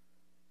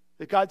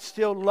 That God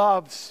still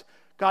loves,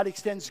 God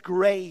extends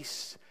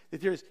grace,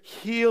 that there's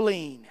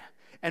healing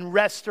and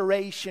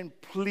restoration.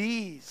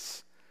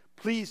 Please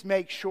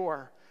make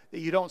sure that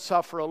you don't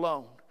suffer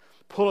alone.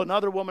 Pull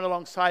another woman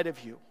alongside of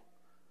you.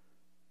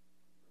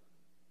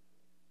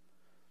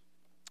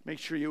 Make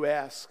sure you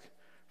ask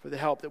for the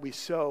help that we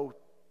so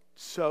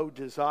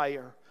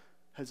desire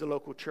as a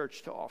local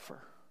church to offer.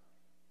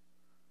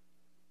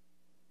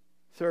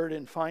 Third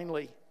and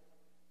finally,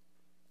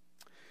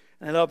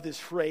 and I love this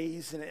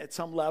phrase, and at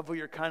some level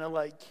you're kind of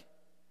like,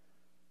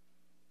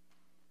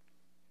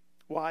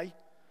 why?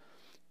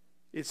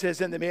 It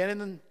says, and the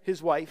man and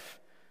his wife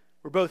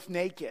were both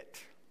naked,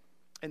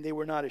 and they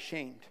were not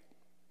ashamed.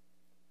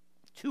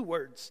 2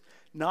 words,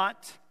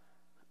 not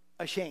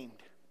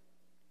ashamed.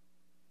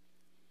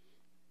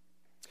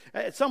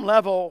 At some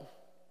level,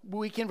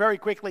 we can very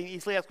quickly and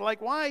easily ask,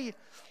 why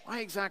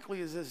exactly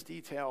is this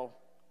detail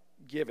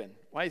given?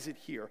 Why is it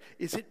here?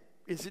 Is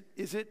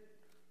it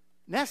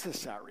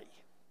necessary?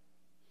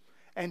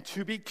 And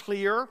to be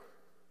clear,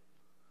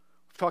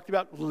 we've talked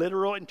about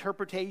literal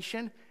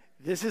interpretation.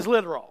 This is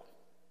literal,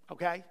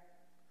 okay?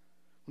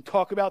 We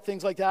talk about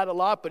things like that a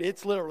lot, but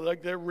it's literal.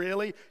 Like they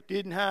really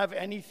didn't have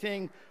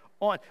anything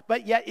on.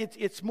 But yet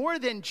it's more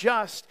than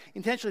just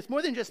intentional. It's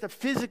more than just a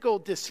physical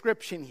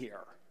description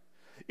here.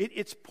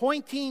 It's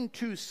pointing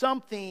to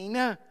something,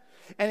 and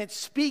it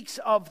speaks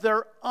of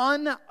their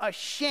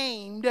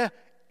unashamed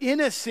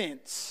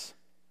innocence.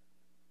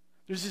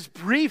 There's this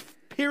brief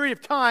period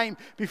of time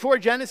before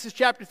Genesis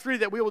chapter 3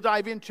 that we will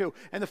dive into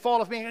and the fall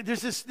of man.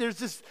 There's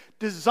this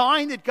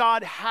design that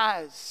God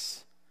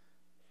has.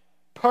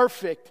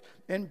 Perfect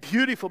and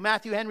beautiful.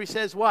 Matthew Henry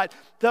says what?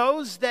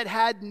 Those that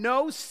had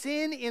no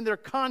sin in their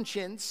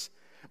conscience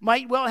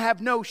might well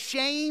have no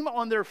shame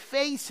on their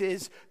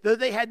faces, though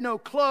they had no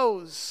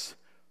clothes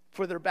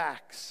for their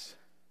backs.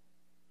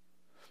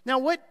 Now,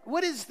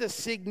 what is the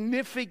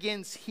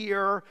significance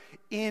here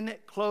in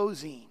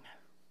closing?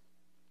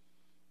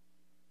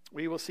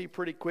 We will see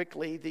pretty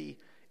quickly the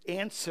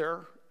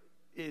answer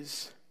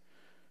is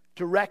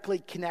directly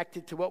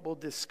connected to what we'll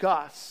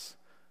discuss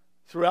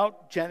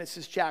throughout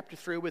Genesis chapter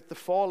 3 with the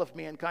fall of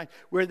mankind,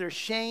 where their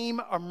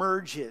shame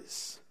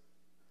emerges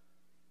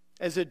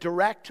as a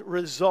direct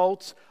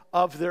result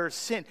of their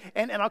sin.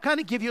 And I'll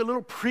kind of give you a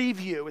little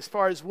preview as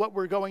far as what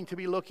we're going to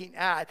be looking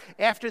at.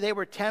 After they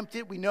were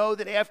tempted, we know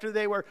that after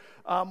they were,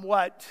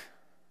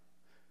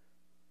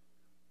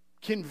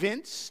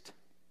 convinced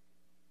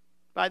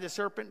by the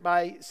serpent,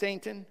 by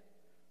Satan.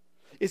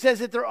 It says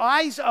that their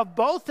eyes of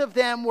both of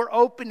them were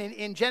open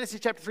in Genesis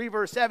chapter 3,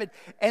 verse 7,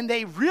 and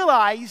they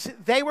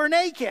realized they were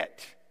naked.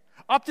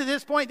 Up to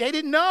this point, they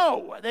didn't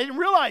know. They didn't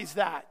realize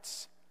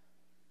that.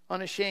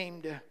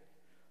 Unashamed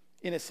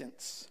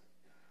innocence.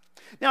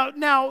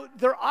 Now,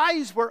 their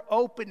eyes were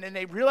open and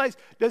they realized,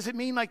 does it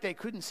mean like they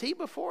couldn't see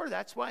before?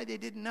 That's why they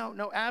didn't know?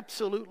 No,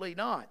 absolutely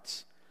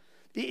not.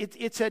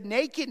 It's a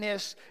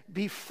nakedness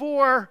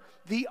before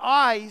the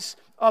eyes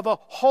of a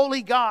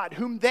holy God,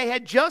 whom they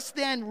had just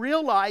then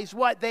realized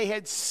what they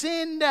had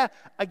sinned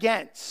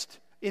against.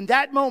 In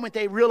that moment,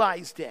 they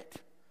realized it.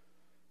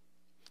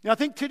 Now,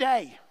 think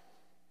today,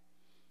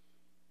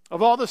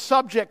 of all the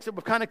subjects that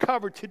we've kind of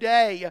covered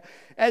today,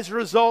 as a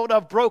result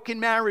of broken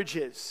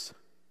marriages,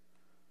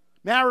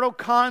 marital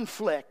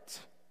conflict,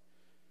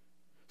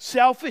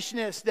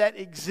 selfishness that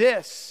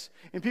exists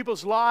in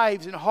people's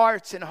lives and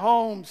hearts and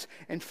homes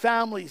and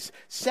families,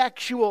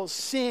 sexual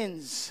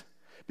sins.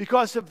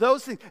 Because of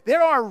those things,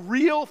 there are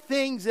real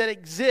things that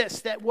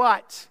exist that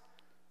what?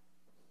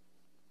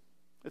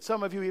 That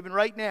some of you even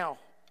right now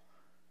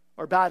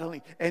are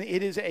battling. And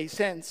it is a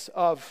sense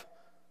of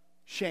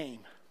shame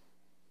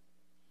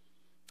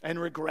and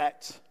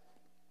regret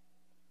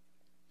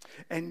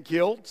and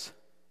guilt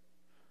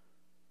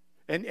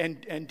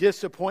and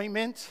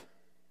disappointment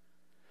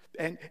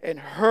and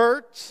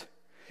hurt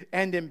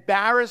and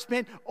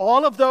embarrassment.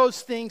 All of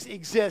those things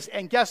exist.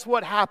 And guess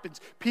what happens?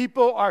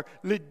 People are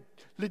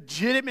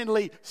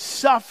legitimately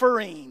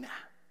suffering.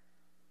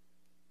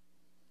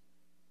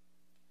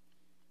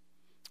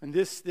 And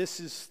this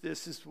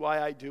is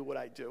why I do what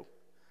I do.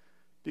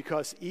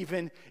 Because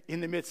even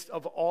in the midst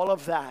of all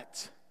of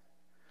that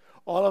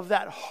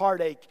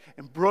heartache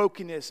and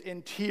brokenness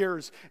and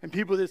tears and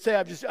people that say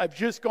I've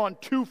just gone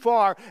too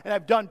far and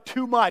I've done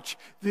too much,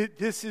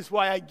 this is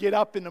why I get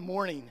up in the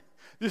morning.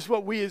 This is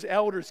what we as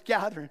elders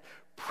gather and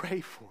pray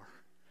for.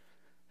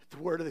 The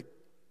word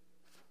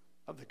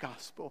of the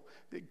gospel,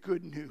 that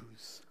good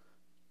news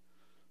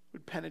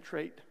would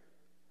penetrate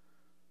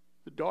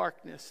the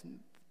darkness and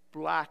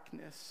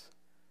blackness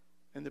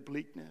and the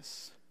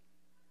bleakness.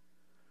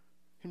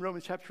 In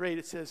Romans chapter 8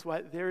 it says,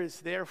 what? There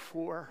is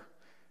therefore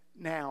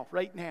now,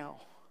 right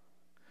now,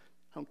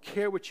 I don't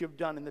care what you've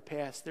done in the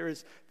past, there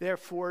is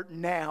therefore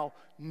now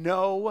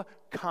no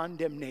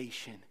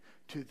condemnation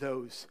to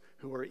those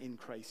who are in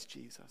Christ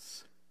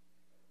Jesus.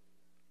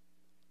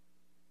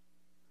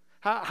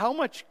 How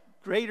much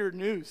greater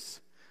news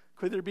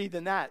could there be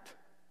than that?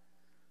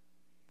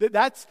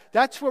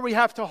 That's where we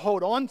have to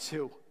hold on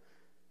to.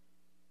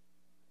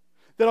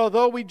 That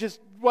although we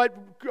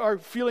are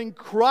feeling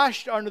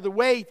crushed under the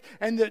weight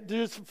and that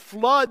there's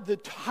the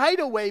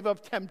tidal wave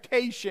of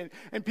temptation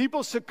and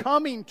people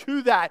succumbing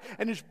to that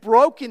and there's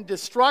broken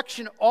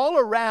destruction all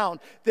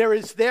around, there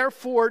is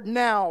therefore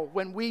now,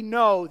 when we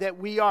know that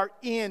we are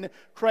in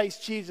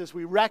Christ Jesus,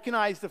 we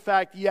recognize the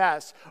fact,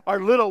 yes, our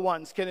little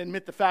ones can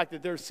admit the fact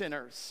that they're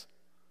sinners.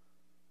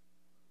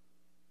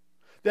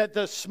 That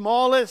the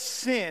smallest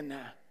sin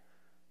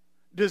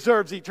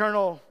deserves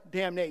eternal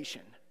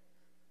damnation.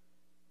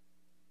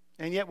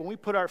 And yet when we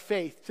put our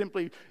faith,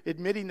 simply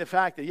admitting the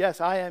fact that, yes,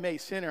 I am a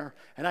sinner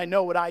and I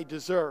know what I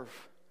deserve,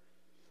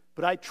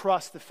 but I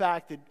trust the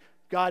fact that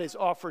God has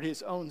offered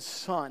his own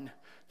son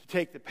to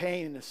take the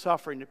pain and the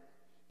suffering, to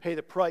pay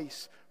the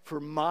price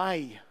for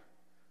my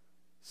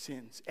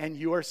sins and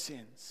your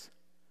sins.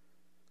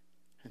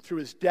 And through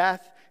his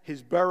death,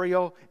 his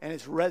burial, and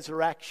his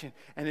resurrection,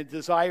 and a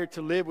desire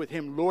to live with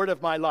him, Lord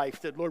of my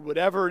life, that, Lord,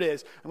 whatever it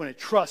is, I'm going to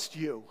trust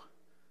you.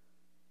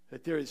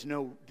 That there is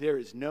no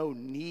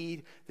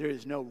need, there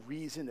is no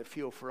reason to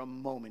feel for a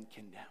moment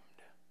condemned.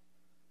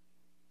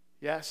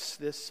 Yes,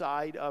 this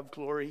side of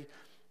glory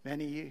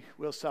Many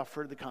will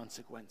suffer the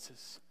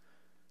consequences.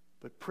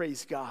 But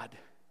praise God,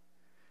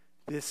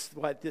 this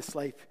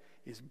life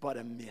is but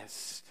a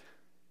mist.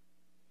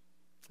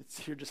 It's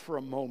here just for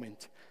a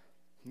moment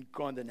and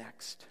go on to the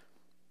next.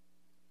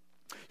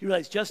 You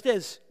realize just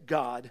as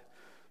God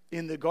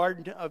in the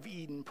Garden of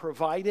Eden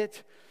provided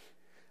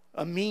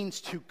a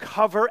means to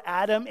cover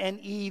Adam and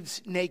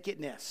Eve's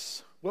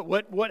nakedness.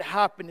 What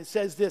happened? It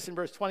says this in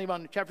verse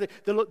 21 of chapter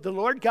 3. The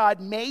Lord God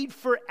made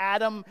for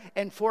Adam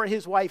and for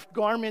his wife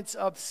garments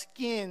of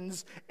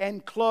skins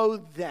and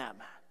clothed them.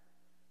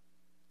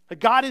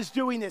 God is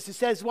doing this. It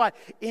says what?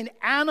 An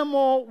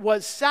animal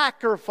was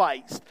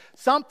sacrificed.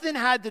 Something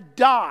had to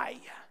die.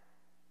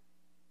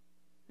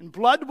 And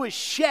blood was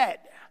shed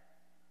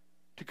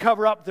to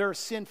cover up their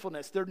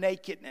sinfulness, their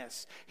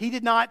nakedness. He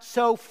did not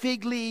sew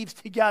fig leaves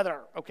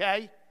together,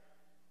 okay?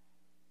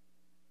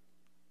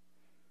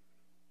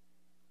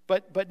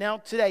 But now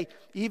today,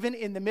 even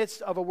in the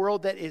midst of a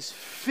world that is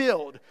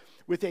filled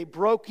with a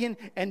broken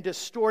and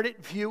distorted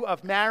view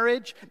of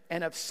marriage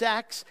and of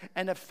sex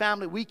and of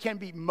family, we can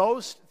be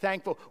most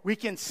thankful. We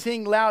can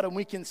sing loud and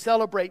we can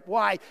celebrate.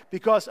 Why?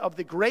 Because of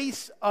the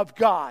grace of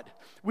God.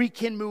 We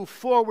can move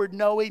forward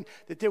knowing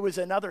that there was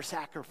another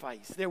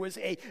sacrifice. There was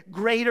a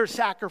greater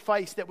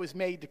sacrifice that was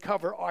made to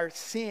cover our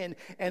sin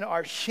and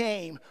our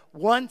shame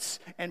once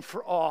and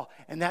for all.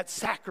 And that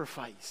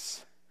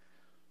sacrifice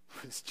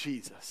was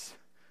Jesus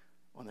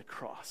on the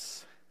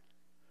cross.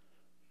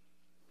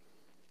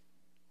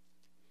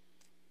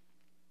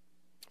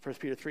 1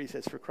 Peter 3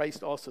 says, "For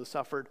Christ also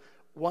suffered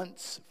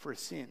once for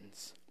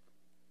sins,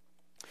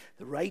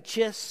 the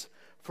righteous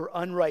for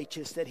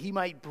unrighteous, that he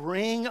might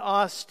bring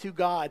us to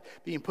God,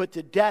 being put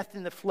to death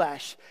in the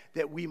flesh,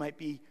 that we might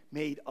be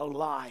made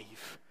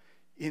alive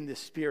in the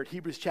Spirit."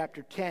 Hebrews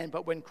chapter 10,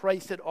 "But when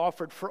Christ had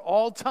offered for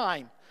all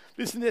time,"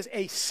 listen to this,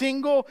 "a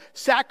single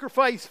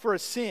sacrifice for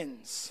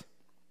sins,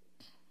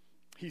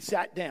 he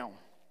sat down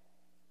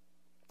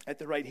at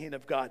the right hand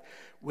of God,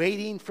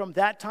 waiting from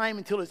that time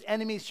until his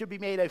enemies should be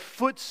made a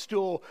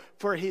footstool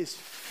for his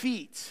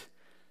feet.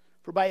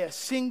 For by a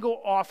single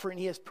offering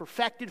he has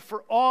perfected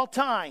for all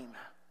time,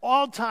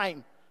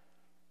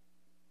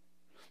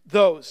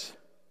 those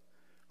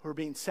who are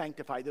being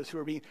sanctified, those who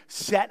are being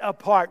set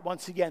apart."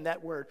 Once again,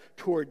 that word,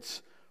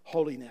 towards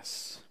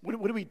holiness. What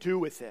do we do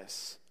with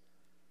this?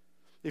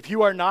 If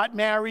you are not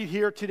married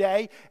here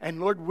today, and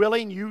Lord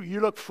willing, you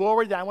look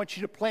forward, then I want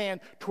you to plan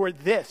toward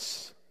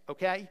this,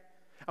 okay?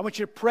 I want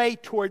you to pray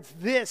towards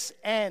this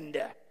end.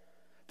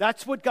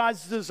 That's what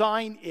God's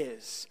design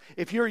is.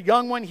 If you're a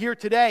young one here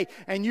today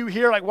and you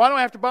hear like, why don't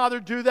I have to bother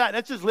to do that?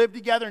 Let's just live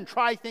together and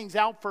try things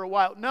out for a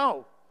while.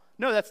 No,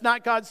 that's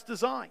not God's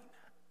design.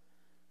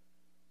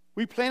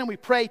 We plan and we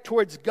pray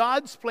towards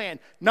God's plan,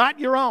 not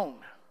your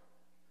own.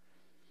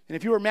 And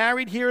if you are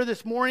married here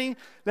this morning,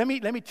 let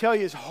me tell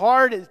you, as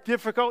hard, as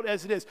difficult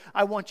as it is,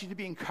 I want you to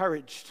be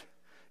encouraged.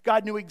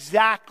 God knew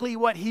exactly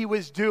what he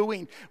was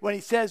doing when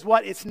he says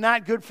what? It's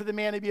not good for the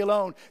man to be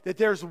alone. That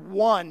there's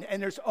one and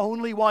there's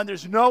only one.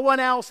 There's no one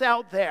else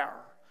out there.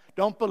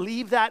 Don't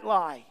believe that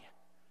lie.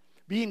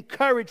 Be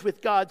encouraged with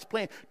God's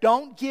plan.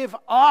 Don't give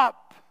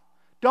up.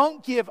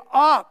 Don't give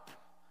up.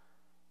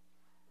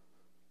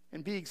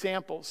 And be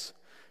examples.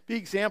 Be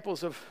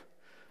examples of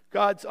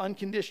God's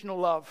unconditional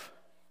love.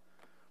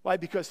 Why?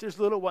 Because there's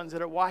little ones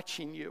that are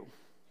watching you.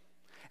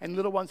 And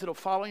little ones that will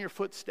follow in your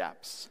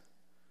footsteps.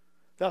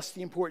 Thus,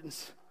 the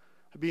importance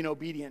of being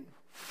obedient,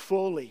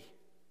 fully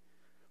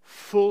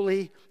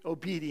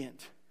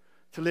obedient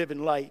to live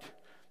in light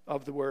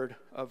of the Word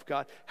of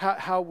God.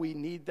 How we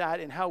need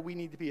that, and how we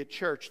need to be a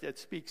church that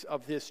speaks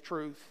of this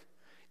truth,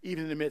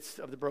 even in the midst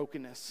of the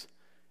brokenness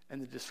and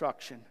the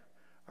destruction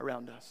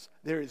around us.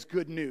 There is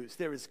good news.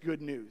 There is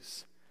good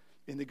news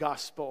in the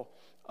gospel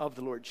of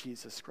the Lord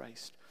Jesus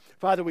Christ.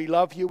 Father, we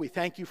love you. We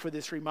thank you for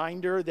this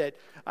reminder that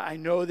I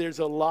know there's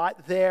a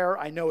lot there.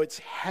 I know it's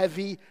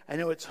heavy. I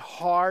know it's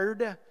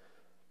hard.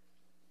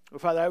 Well,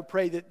 Father, I would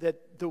pray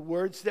that the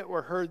words that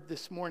were heard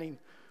this morning,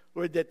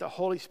 Lord, that the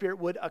Holy Spirit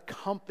would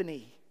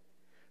accompany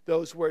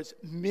those words,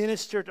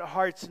 minister to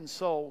hearts and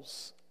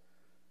souls.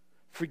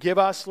 Forgive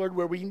us, Lord,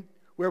 where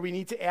we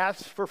need to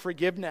ask for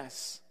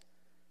forgiveness.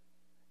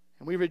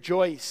 And we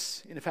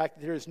rejoice in the fact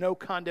that there is no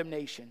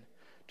condemnation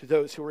to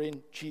those who are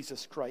in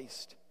Jesus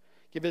Christ.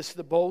 Give us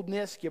the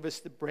boldness, give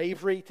us the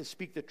bravery to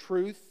speak the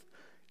truth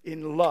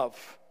in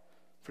love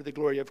for the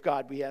glory of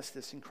God. We ask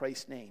this in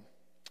Christ's name.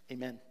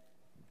 Amen.